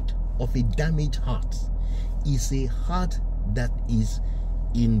aspect of a damaged heart is a heart that is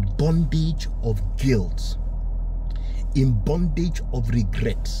in bondage of guilt, in bondage of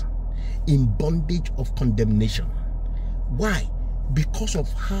regret, in bondage of condemnation. Why? Because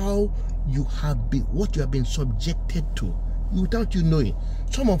of how you have been, what you have been subjected to without you knowing.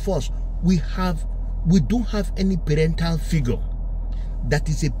 Some of us, we don't have any parental figure that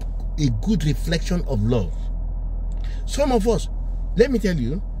is a good reflection of love. Some of us, let me tell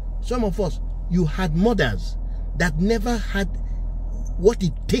you, some of us, you had mothers that never had what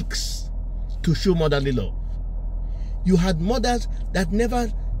it takes to show motherly love. You had mothers that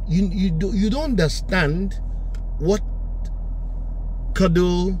never, you don't understand what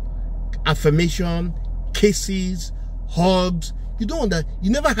cuddle, affirmation, kisses, hugs, you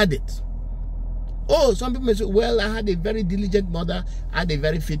never had it. Oh, some people may say, well, I had a very diligent mother, I had a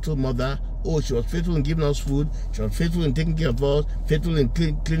very faithful mother, Oh, she was faithful in giving us food. She was faithful in taking care of us. Faithful in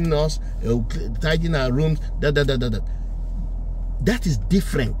cleaning us, tidying our rooms. That is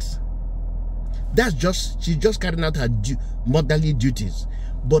different. That's just, she's just carrying out her motherly duties.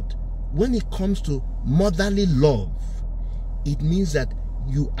 But when it comes to motherly love, it means that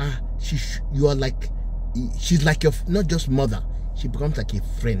you are like, she's like your, not just mother, she becomes like a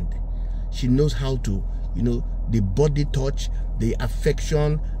friend. She knows how to, the body touch, the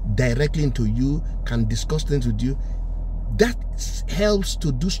affection directly into you, can discuss things with you. That helps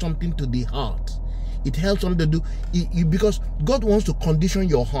to do something to the heart. It helps them to do, because God wants to condition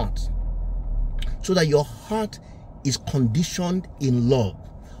your heart so that your heart is conditioned in love.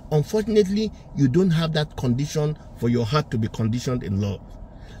 Unfortunately, you don't have that condition for your heart to be conditioned in love.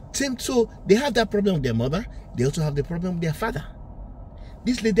 So they have that problem with their mother. They also have the problem with their father.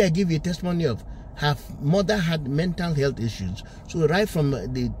 This lady I gave you a testimony of, her mother had mental health issues. So right from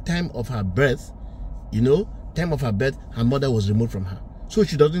the time of her birth, her mother was removed from her. So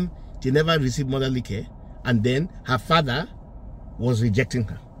she never received motherly care. And then her father was rejecting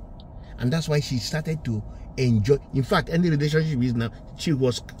her. And that's why she started to enjoy. In fact, any relationship is now, she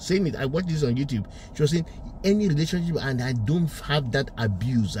was saying it, I watched this on YouTube. She was saying, any relationship and I don't have that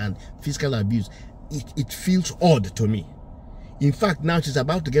abuse and physical abuse, it feels odd to me. In fact, now she's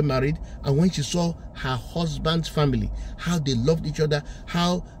about to get married, and when she saw her husband's family, how they loved each other,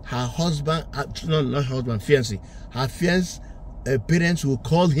 how her husband, not husband, fiancé, her fiancé parents will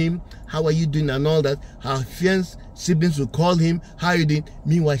call him, how are you doing, and all that. Her fiancé siblings will call him, how are you doing?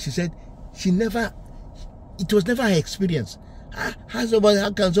 Meanwhile, she said, it was never her experience. How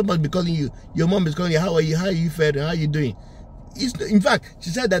can somebody be calling you? Your mom is calling you, how are you faring, how are you doing? In fact, she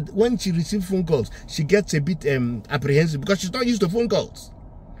said that when she receives phone calls, she gets a bit apprehensive because she's not used to phone calls.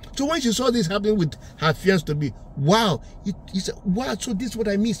 So when she saw this happening with her fiancé to be, wow, he said, wow, so this is what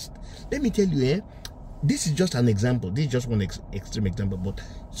I missed. Let me tell you, this is just an example. This is just one extreme example, but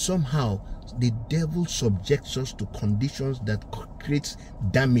somehow the devil subjects us to conditions that creates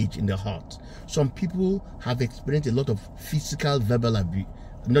damage in the heart. Some people have experienced a lot of physical, verbal abuse,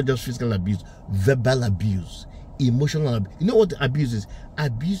 not just physical abuse, verbal abuse, emotional abuse. You know what abuse is?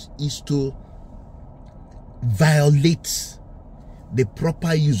 Abuse is to violate the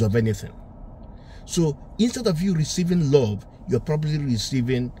proper use of anything. So instead of you receiving love, you're probably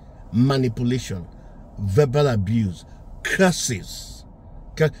receiving manipulation, verbal abuse, curses.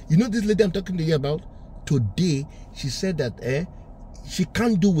 You know this lady I'm talking to you about? Today, she said that she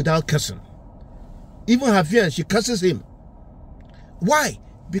can't do without cursing. Even her fiancé, she curses him. Why?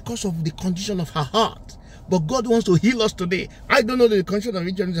 Because of the condition of her heart. But God wants to heal us today. I don't know the condition of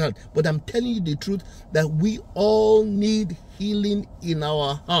each other's heart, but I'm telling you the truth that we all need healing in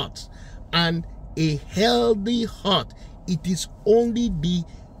our hearts. And a healthy heart, it is only the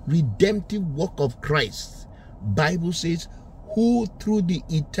redemptive work of Christ. Bible says, who through the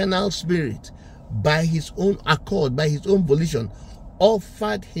eternal Spirit, by his own accord, by his own volition,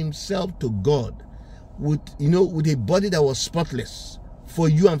 offered himself to God with a body that was spotless for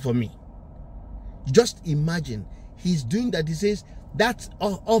you and for me. Just imagine, he's doing that. He says that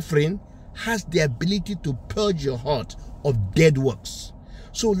offering has the ability to purge your heart of dead works.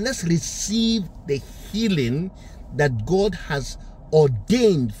 So let's receive the healing that God has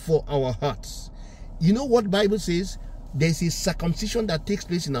ordained for our hearts. You know what Bible says? There's a circumcision that takes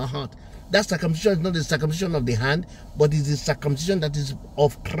place in our heart. That circumcision is not the circumcision of the hand, but it's the circumcision that is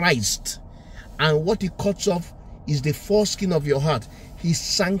of Christ. And what he cuts off is the foreskin of your heart. He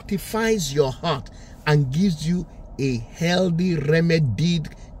sanctifies your heart and gives you a healthy, remedied,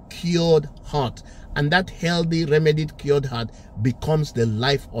 cured heart. And that healthy, remedied, cured heart becomes the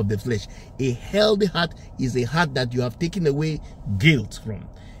life of the flesh. A healthy heart is a heart that you have taken away guilt from.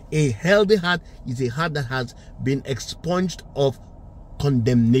 A healthy heart is a heart that has been expunged of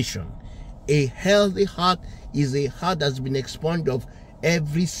condemnation. A healthy heart is a heart that's been expunged of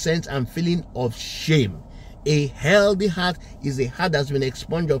every sense and feeling of shame. A healthy heart is a heart that's been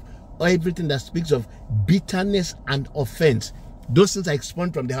expunged of everything that speaks of bitterness and offense. Those things are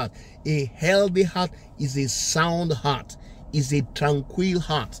expunged from the heart. A healthy heart is a sound heart, is a tranquil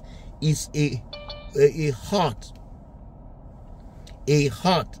heart, is a heart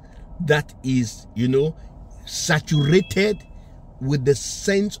that is, saturated with the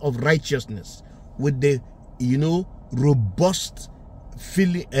sense of righteousness, with the, robust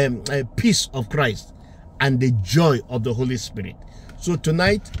feeling, peace of Christ, and the joy of the Holy Spirit. So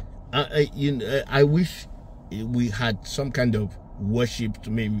tonight, I wish we had some kind of worship,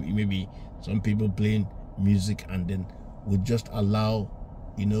 maybe some people playing music, and then we just allow,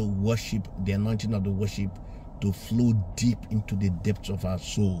 worship, the anointing of the worship, to flow deep into the depths of our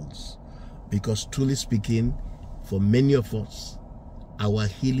souls. Because truly speaking, for many of us, our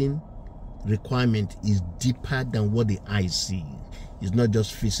healing requirement is deeper than what the eye sees. It's not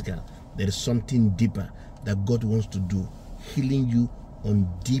just physical. There is something deeper that God wants to do, healing you on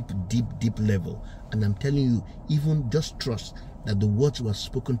deep level. And I'm telling you, even just trust that the words were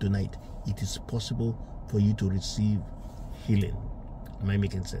spoken tonight, it is possible for you to receive healing. Am I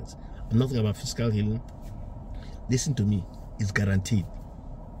making sense? I'm not talking about physical healing. Listen to me, it's guaranteed.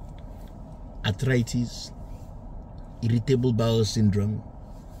 Arthritis, irritable bowel syndrome,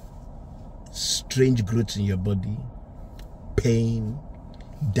 strange growths in your body, pain,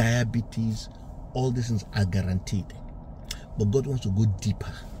 diabetes, all these things are guaranteed. But God wants to go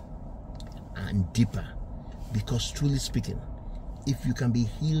deeper and deeper, because truly speaking, if you can be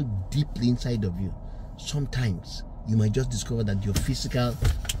healed deeply inside of you, sometimes you might just discover that your physical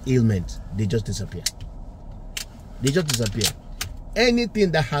ailments, they just disappear. They just disappear.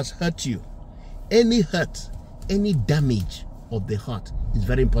 Anything that has hurt you, any hurt, any damage of the heart, is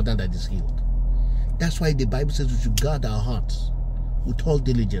very important that it's healed. That's why the Bible says we should guard our hearts with all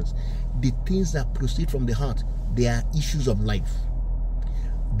diligence. The things that proceed from the heart, they are issues of life.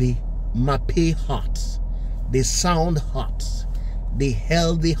 The mape heart, the sound heart, the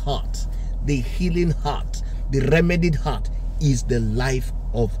healthy heart, the healing heart, the remedied heart is the life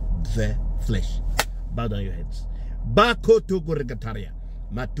of the flesh. Bow down your heads. Bako tugurigataria.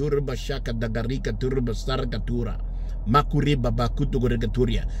 Maturba shaka dagarika turba sargatura. Makuriba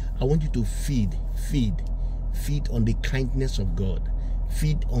bakutugurigaturia. I want you to feed on the kindness of God.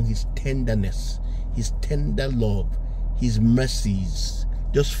 Feed on his tenderness, his tender love, his mercies.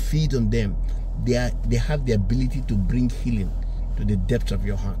 Just feed on them. They have the ability to bring healing to the depths of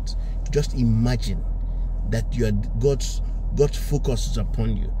your heart. Just imagine that you are God's focus is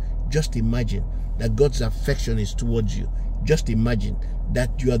upon you. Just imagine that God's affection is towards you. Just imagine that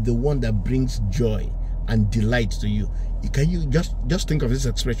you are the one that brings joy and delight to you. Can you just think of this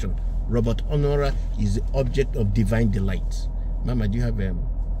expression? Robert Honora is the object of divine delight. Mama, do you have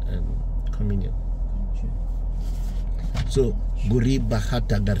communion? So, Guri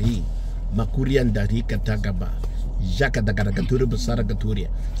Bahata Gari, Makurian Dari Katagaba, Jaka Dagaragaturia Basaragaturia.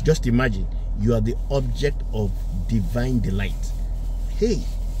 Just imagine you are the object of divine delight. Hey,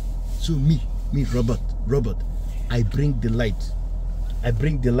 so me, Robert, I bring delight. I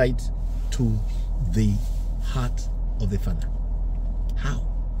bring delight to the heart of the Father. How?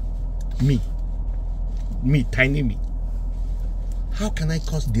 Me, tiny me. How can I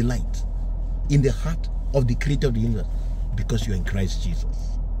cause delight in the heart of the Creator of the universe? Because you are in Christ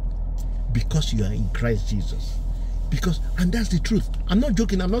Jesus. Because you are in Christ Jesus. And that's the truth. I'm not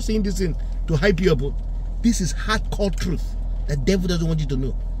joking. I'm not saying this to hype you up. This is hardcore truth that the devil doesn't want you to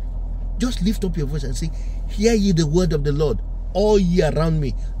know. Just lift up your voice and say, hear ye the word of the Lord, all ye around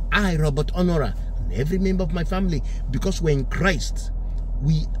me. I, Robert Honora, and every member of my family, because we're in Christ,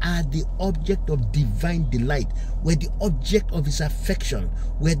 we are the object of divine delight. We're the object of his affection.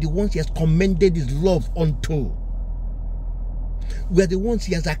 We're the ones he has commended his love unto. We're the ones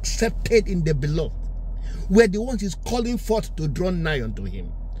he has accepted in the beloved. We're the ones he's calling forth to draw nigh unto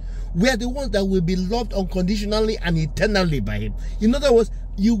him. We're the ones that will be loved unconditionally and eternally by him. In other words,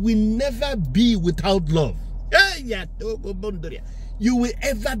 you will never be without love. You will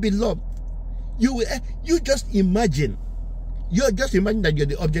ever be loved. You just imagine. Just imagine that you're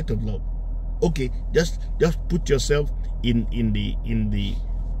the object of love. Okay, just put yourself in the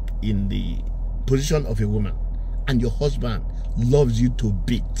position of a woman, and your husband loves you to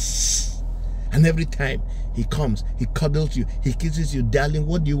bits. And every time he comes, he cuddles you, he kisses you, darling,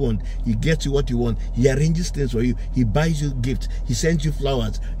 what do you want? He gets you what you want. He arranges things for you. He buys you gifts. He sends you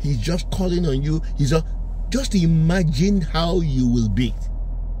flowers. He's just calling on you. Just imagine how you will be.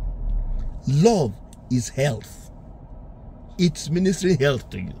 Love is health. It's ministering health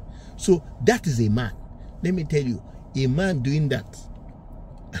to you. So that is a man. Let me tell you, a man doing that,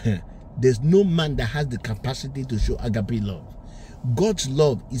 there's no man that has the capacity to show agape love. God's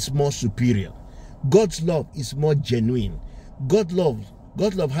love is more superior. God's love is more genuine. God's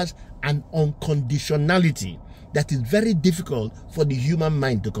love has an unconditionality that is very difficult for the human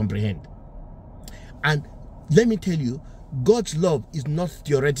mind to comprehend. And let me tell you, God's love is not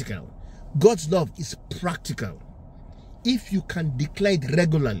theoretical. God's love is practical. If you can declare it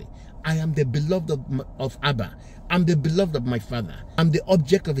regularly, I am the beloved of Abba. I'm the beloved of my Father. I'm the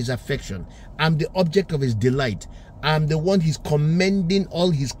object of his affection. I'm the object of his delight. I'm the one he's commending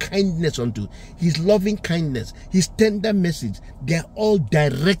all his kindness unto. His loving kindness, his tender message, they're all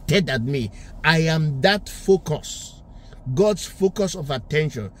directed at me. I am that focus. God's focus of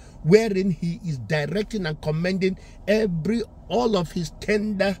attention, wherein he is directing and commending all of his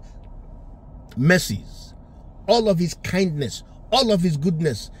tender mercies, all of his kindness, all of his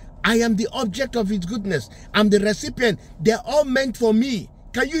goodness. I am the object of his goodness. I'm the recipient. They're all meant for me.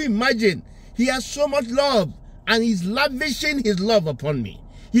 Can you imagine? He has so much love, and he's lavishing his love upon me.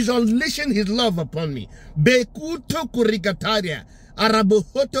 He's unleashing his love upon me. Bekuto kurigataria,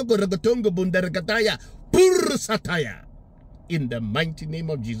 arabohoto gorogotongo bundaregataya, purusataya. In the mighty name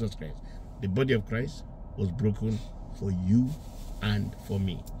of Jesus Christ. The body of Christ was broken for you and for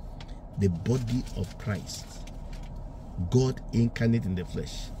me. The body of Christ, God incarnate in the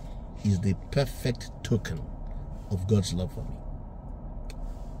flesh, is the perfect token of God's love for me.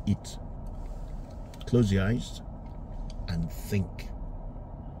 Eat. Close your eyes and think.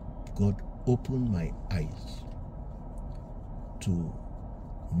 God, open my eyes to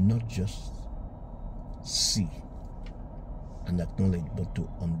not just see and acknowledge, but to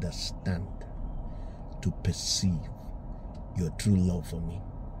understand, to perceive your true love for me.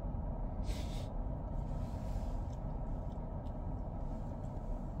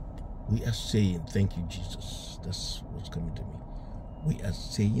 We are saying, thank you, Jesus. That's what's coming to me. We are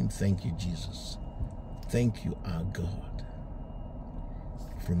saying, thank you, Jesus. Thank you, our God.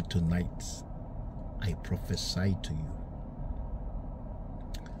 From tonight, I prophesy to you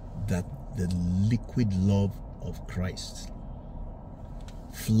that the liquid love of Christ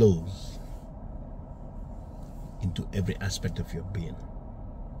flows into every aspect of your being,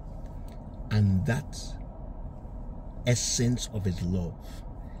 and that essence of his love,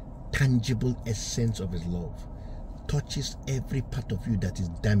 tangible essence of his love, touches every part of you that is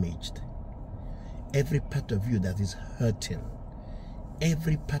damaged, every part of you that is hurting,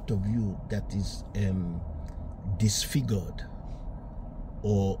 every part of you that is disfigured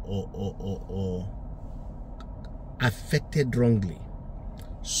or affected wrongly,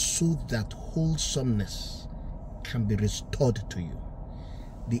 so that wholesomeness can be restored to you.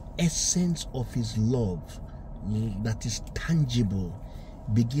 The essence of his love that is tangible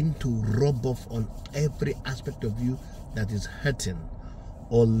begin to rub off on every aspect of you that is hurting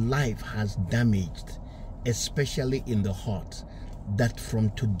or life has damaged, especially in the heart, that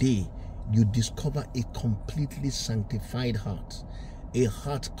from today you discover a completely sanctified heart, a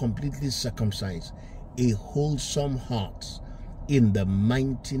heart completely circumcised, a wholesome heart, in the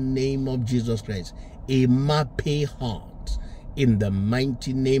mighty name of Jesus Christ, a mape heart, in the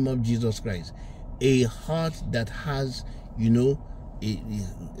mighty name of Jesus Christ, a heart that has,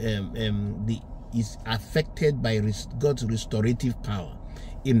 is affected by God's restorative power,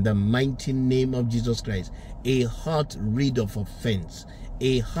 in the mighty name of Jesus Christ, a heart rid of offense,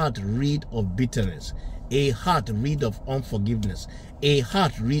 a heart rid of bitterness, a heart rid of unforgiveness, a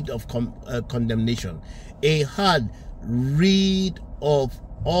heart rid of condemnation, a heart rid of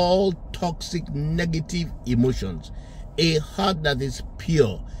all toxic negative emotions, a heart that is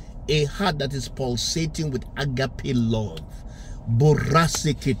pure, a heart that is pulsating with agape love.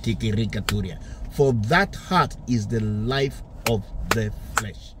 For that heart is the life of the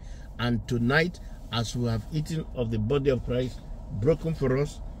flesh. And tonight, as we have eaten of the body of Christ broken for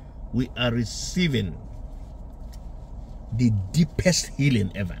us, we are receiving the deepest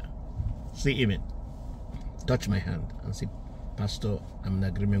healing ever. Say amen. Touch my hand and say, Pastor, I'm in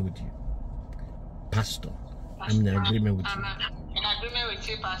agreement with you. Pastor, I'm in agreement with you. In agreement with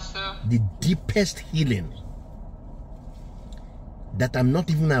you, Pastor. The deepest healing that I'm not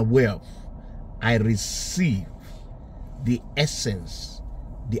even aware of, I receive the essence,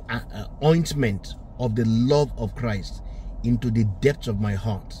 the ointment of the love of Christ into the depths of my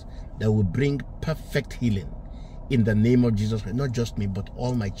heart that will bring perfect healing in the name of Jesus Christ. Not just me, but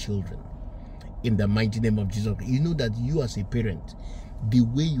all my children. In the mighty name of Jesus Christ. You know that you as a parent, the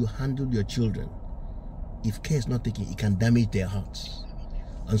way you handle your children, if care is not taken, it can damage their hearts.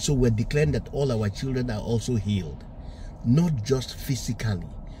 And so we're declaring that all our children are also healed. Not just physically,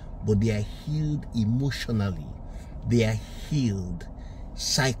 but they are healed emotionally. They are healed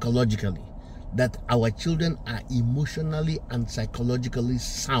psychologically. That our children are emotionally and psychologically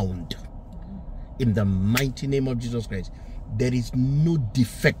sound. In the mighty name of Jesus Christ. There is no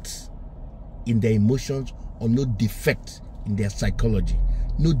defect in their emotions or no defect in their psychology.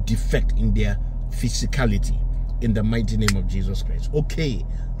 No defect in their physicality. In the mighty name of Jesus Christ. Okay,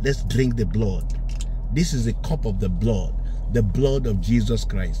 let's drink the blood. This is the cup of the blood of Jesus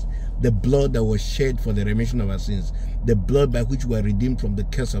Christ, the blood that was shed for the remission of our sins, the blood by which we are redeemed from the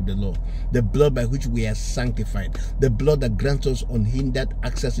curse of the law, the blood by which we are sanctified, the blood that grants us unhindered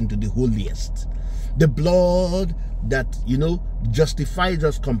access into the holiest, the blood that, justifies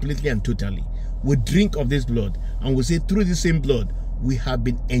us completely and totally. We drink of this blood and we say, through the same blood, we have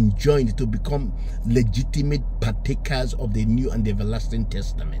been enjoined to become legitimate partakers of the new and the everlasting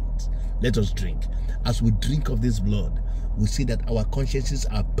testament. Let us drink. As we drink of this blood, we see that our consciences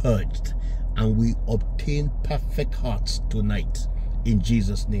are purged and we obtain perfect hearts tonight. In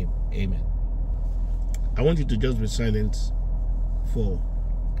Jesus' name, amen. I want you to just be silent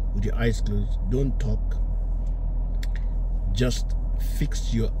with your eyes closed. Don't talk. Just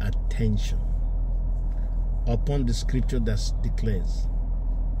fix your attention upon the scripture that declares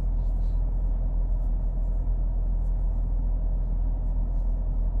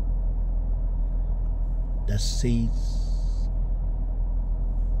that says,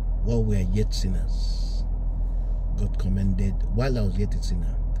 while we are yet sinners, God commended, while I was yet a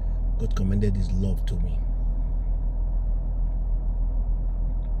sinner, God commended his love to me.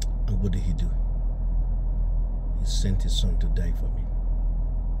 And what did he do? He sent his son to die for me,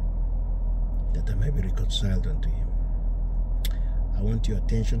 that I might be reconciled unto him. I want your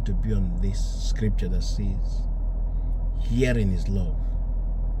attention to be on this scripture that says, herein is love,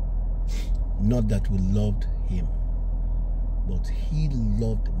 not that we loved him, but he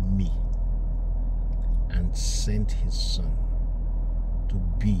loved me and sent his son to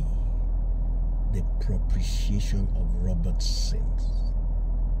be the propitiation of Robert's sins.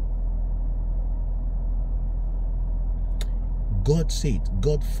 God said,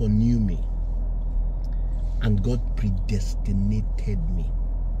 God foreknew me and God predestinated me.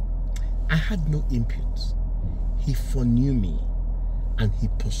 I had no input. He foreknew me and he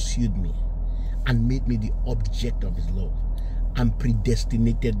pursued me and made me the object of his love and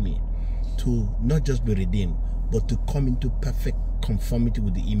predestinated me to not just be redeemed, but to come into perfect conformity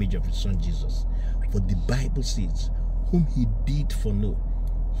with the image of his son Jesus. For the Bible says, whom he did foreknow,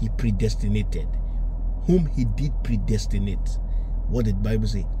 he predestinated. Whom he did predestinate, what did the Bible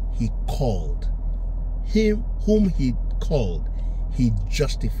say? He called. Him whom he called, he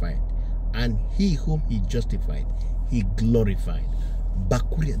justified. And he whom he justified, he glorified.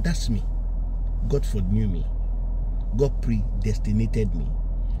 Bakuria, that's me. God foreknew me. God predestinated me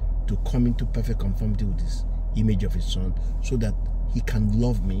to come into perfect conformity with this image of his son, so that he can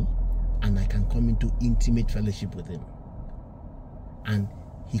love me and I can come into intimate fellowship with him. And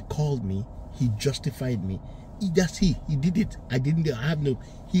he called me, he justified me. That's he did it.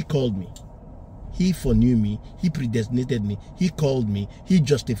 He called me. He foreknew me, he predestinated me, he called me, he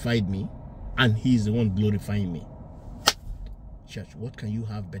justified me, and he is the one glorifying me. Church, what can you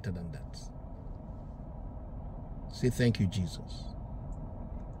have better than that? Say thank you, Jesus.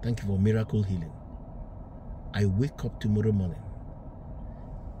 Thank you for miracle healing. I wake up tomorrow morning.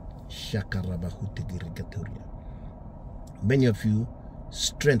 Many of you,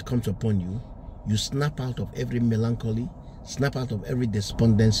 strength comes upon you. You snap out of every melancholy, snap out of every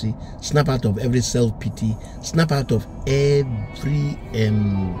despondency, snap out of every self-pity, snap out of every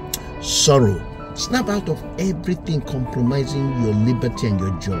sorrow, snap out of everything compromising your liberty and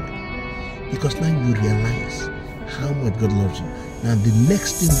your joy. Because now you realize how much God loves you. Now the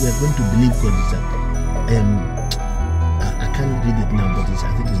next thing we are going to believe God is that, I can't read it now, but I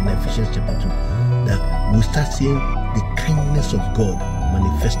think it's in Ephesians chapter 2, that we start seeing the kindness of God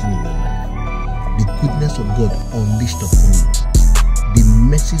manifesting in your life. The goodness of God unleashed upon you. The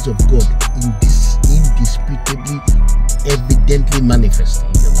mercies of God indisputably, evidently manifest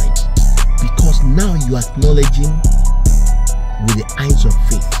in your life. Because now you are acknowledging with the eyes of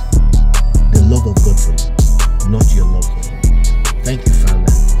faith the love of God for you, not your life.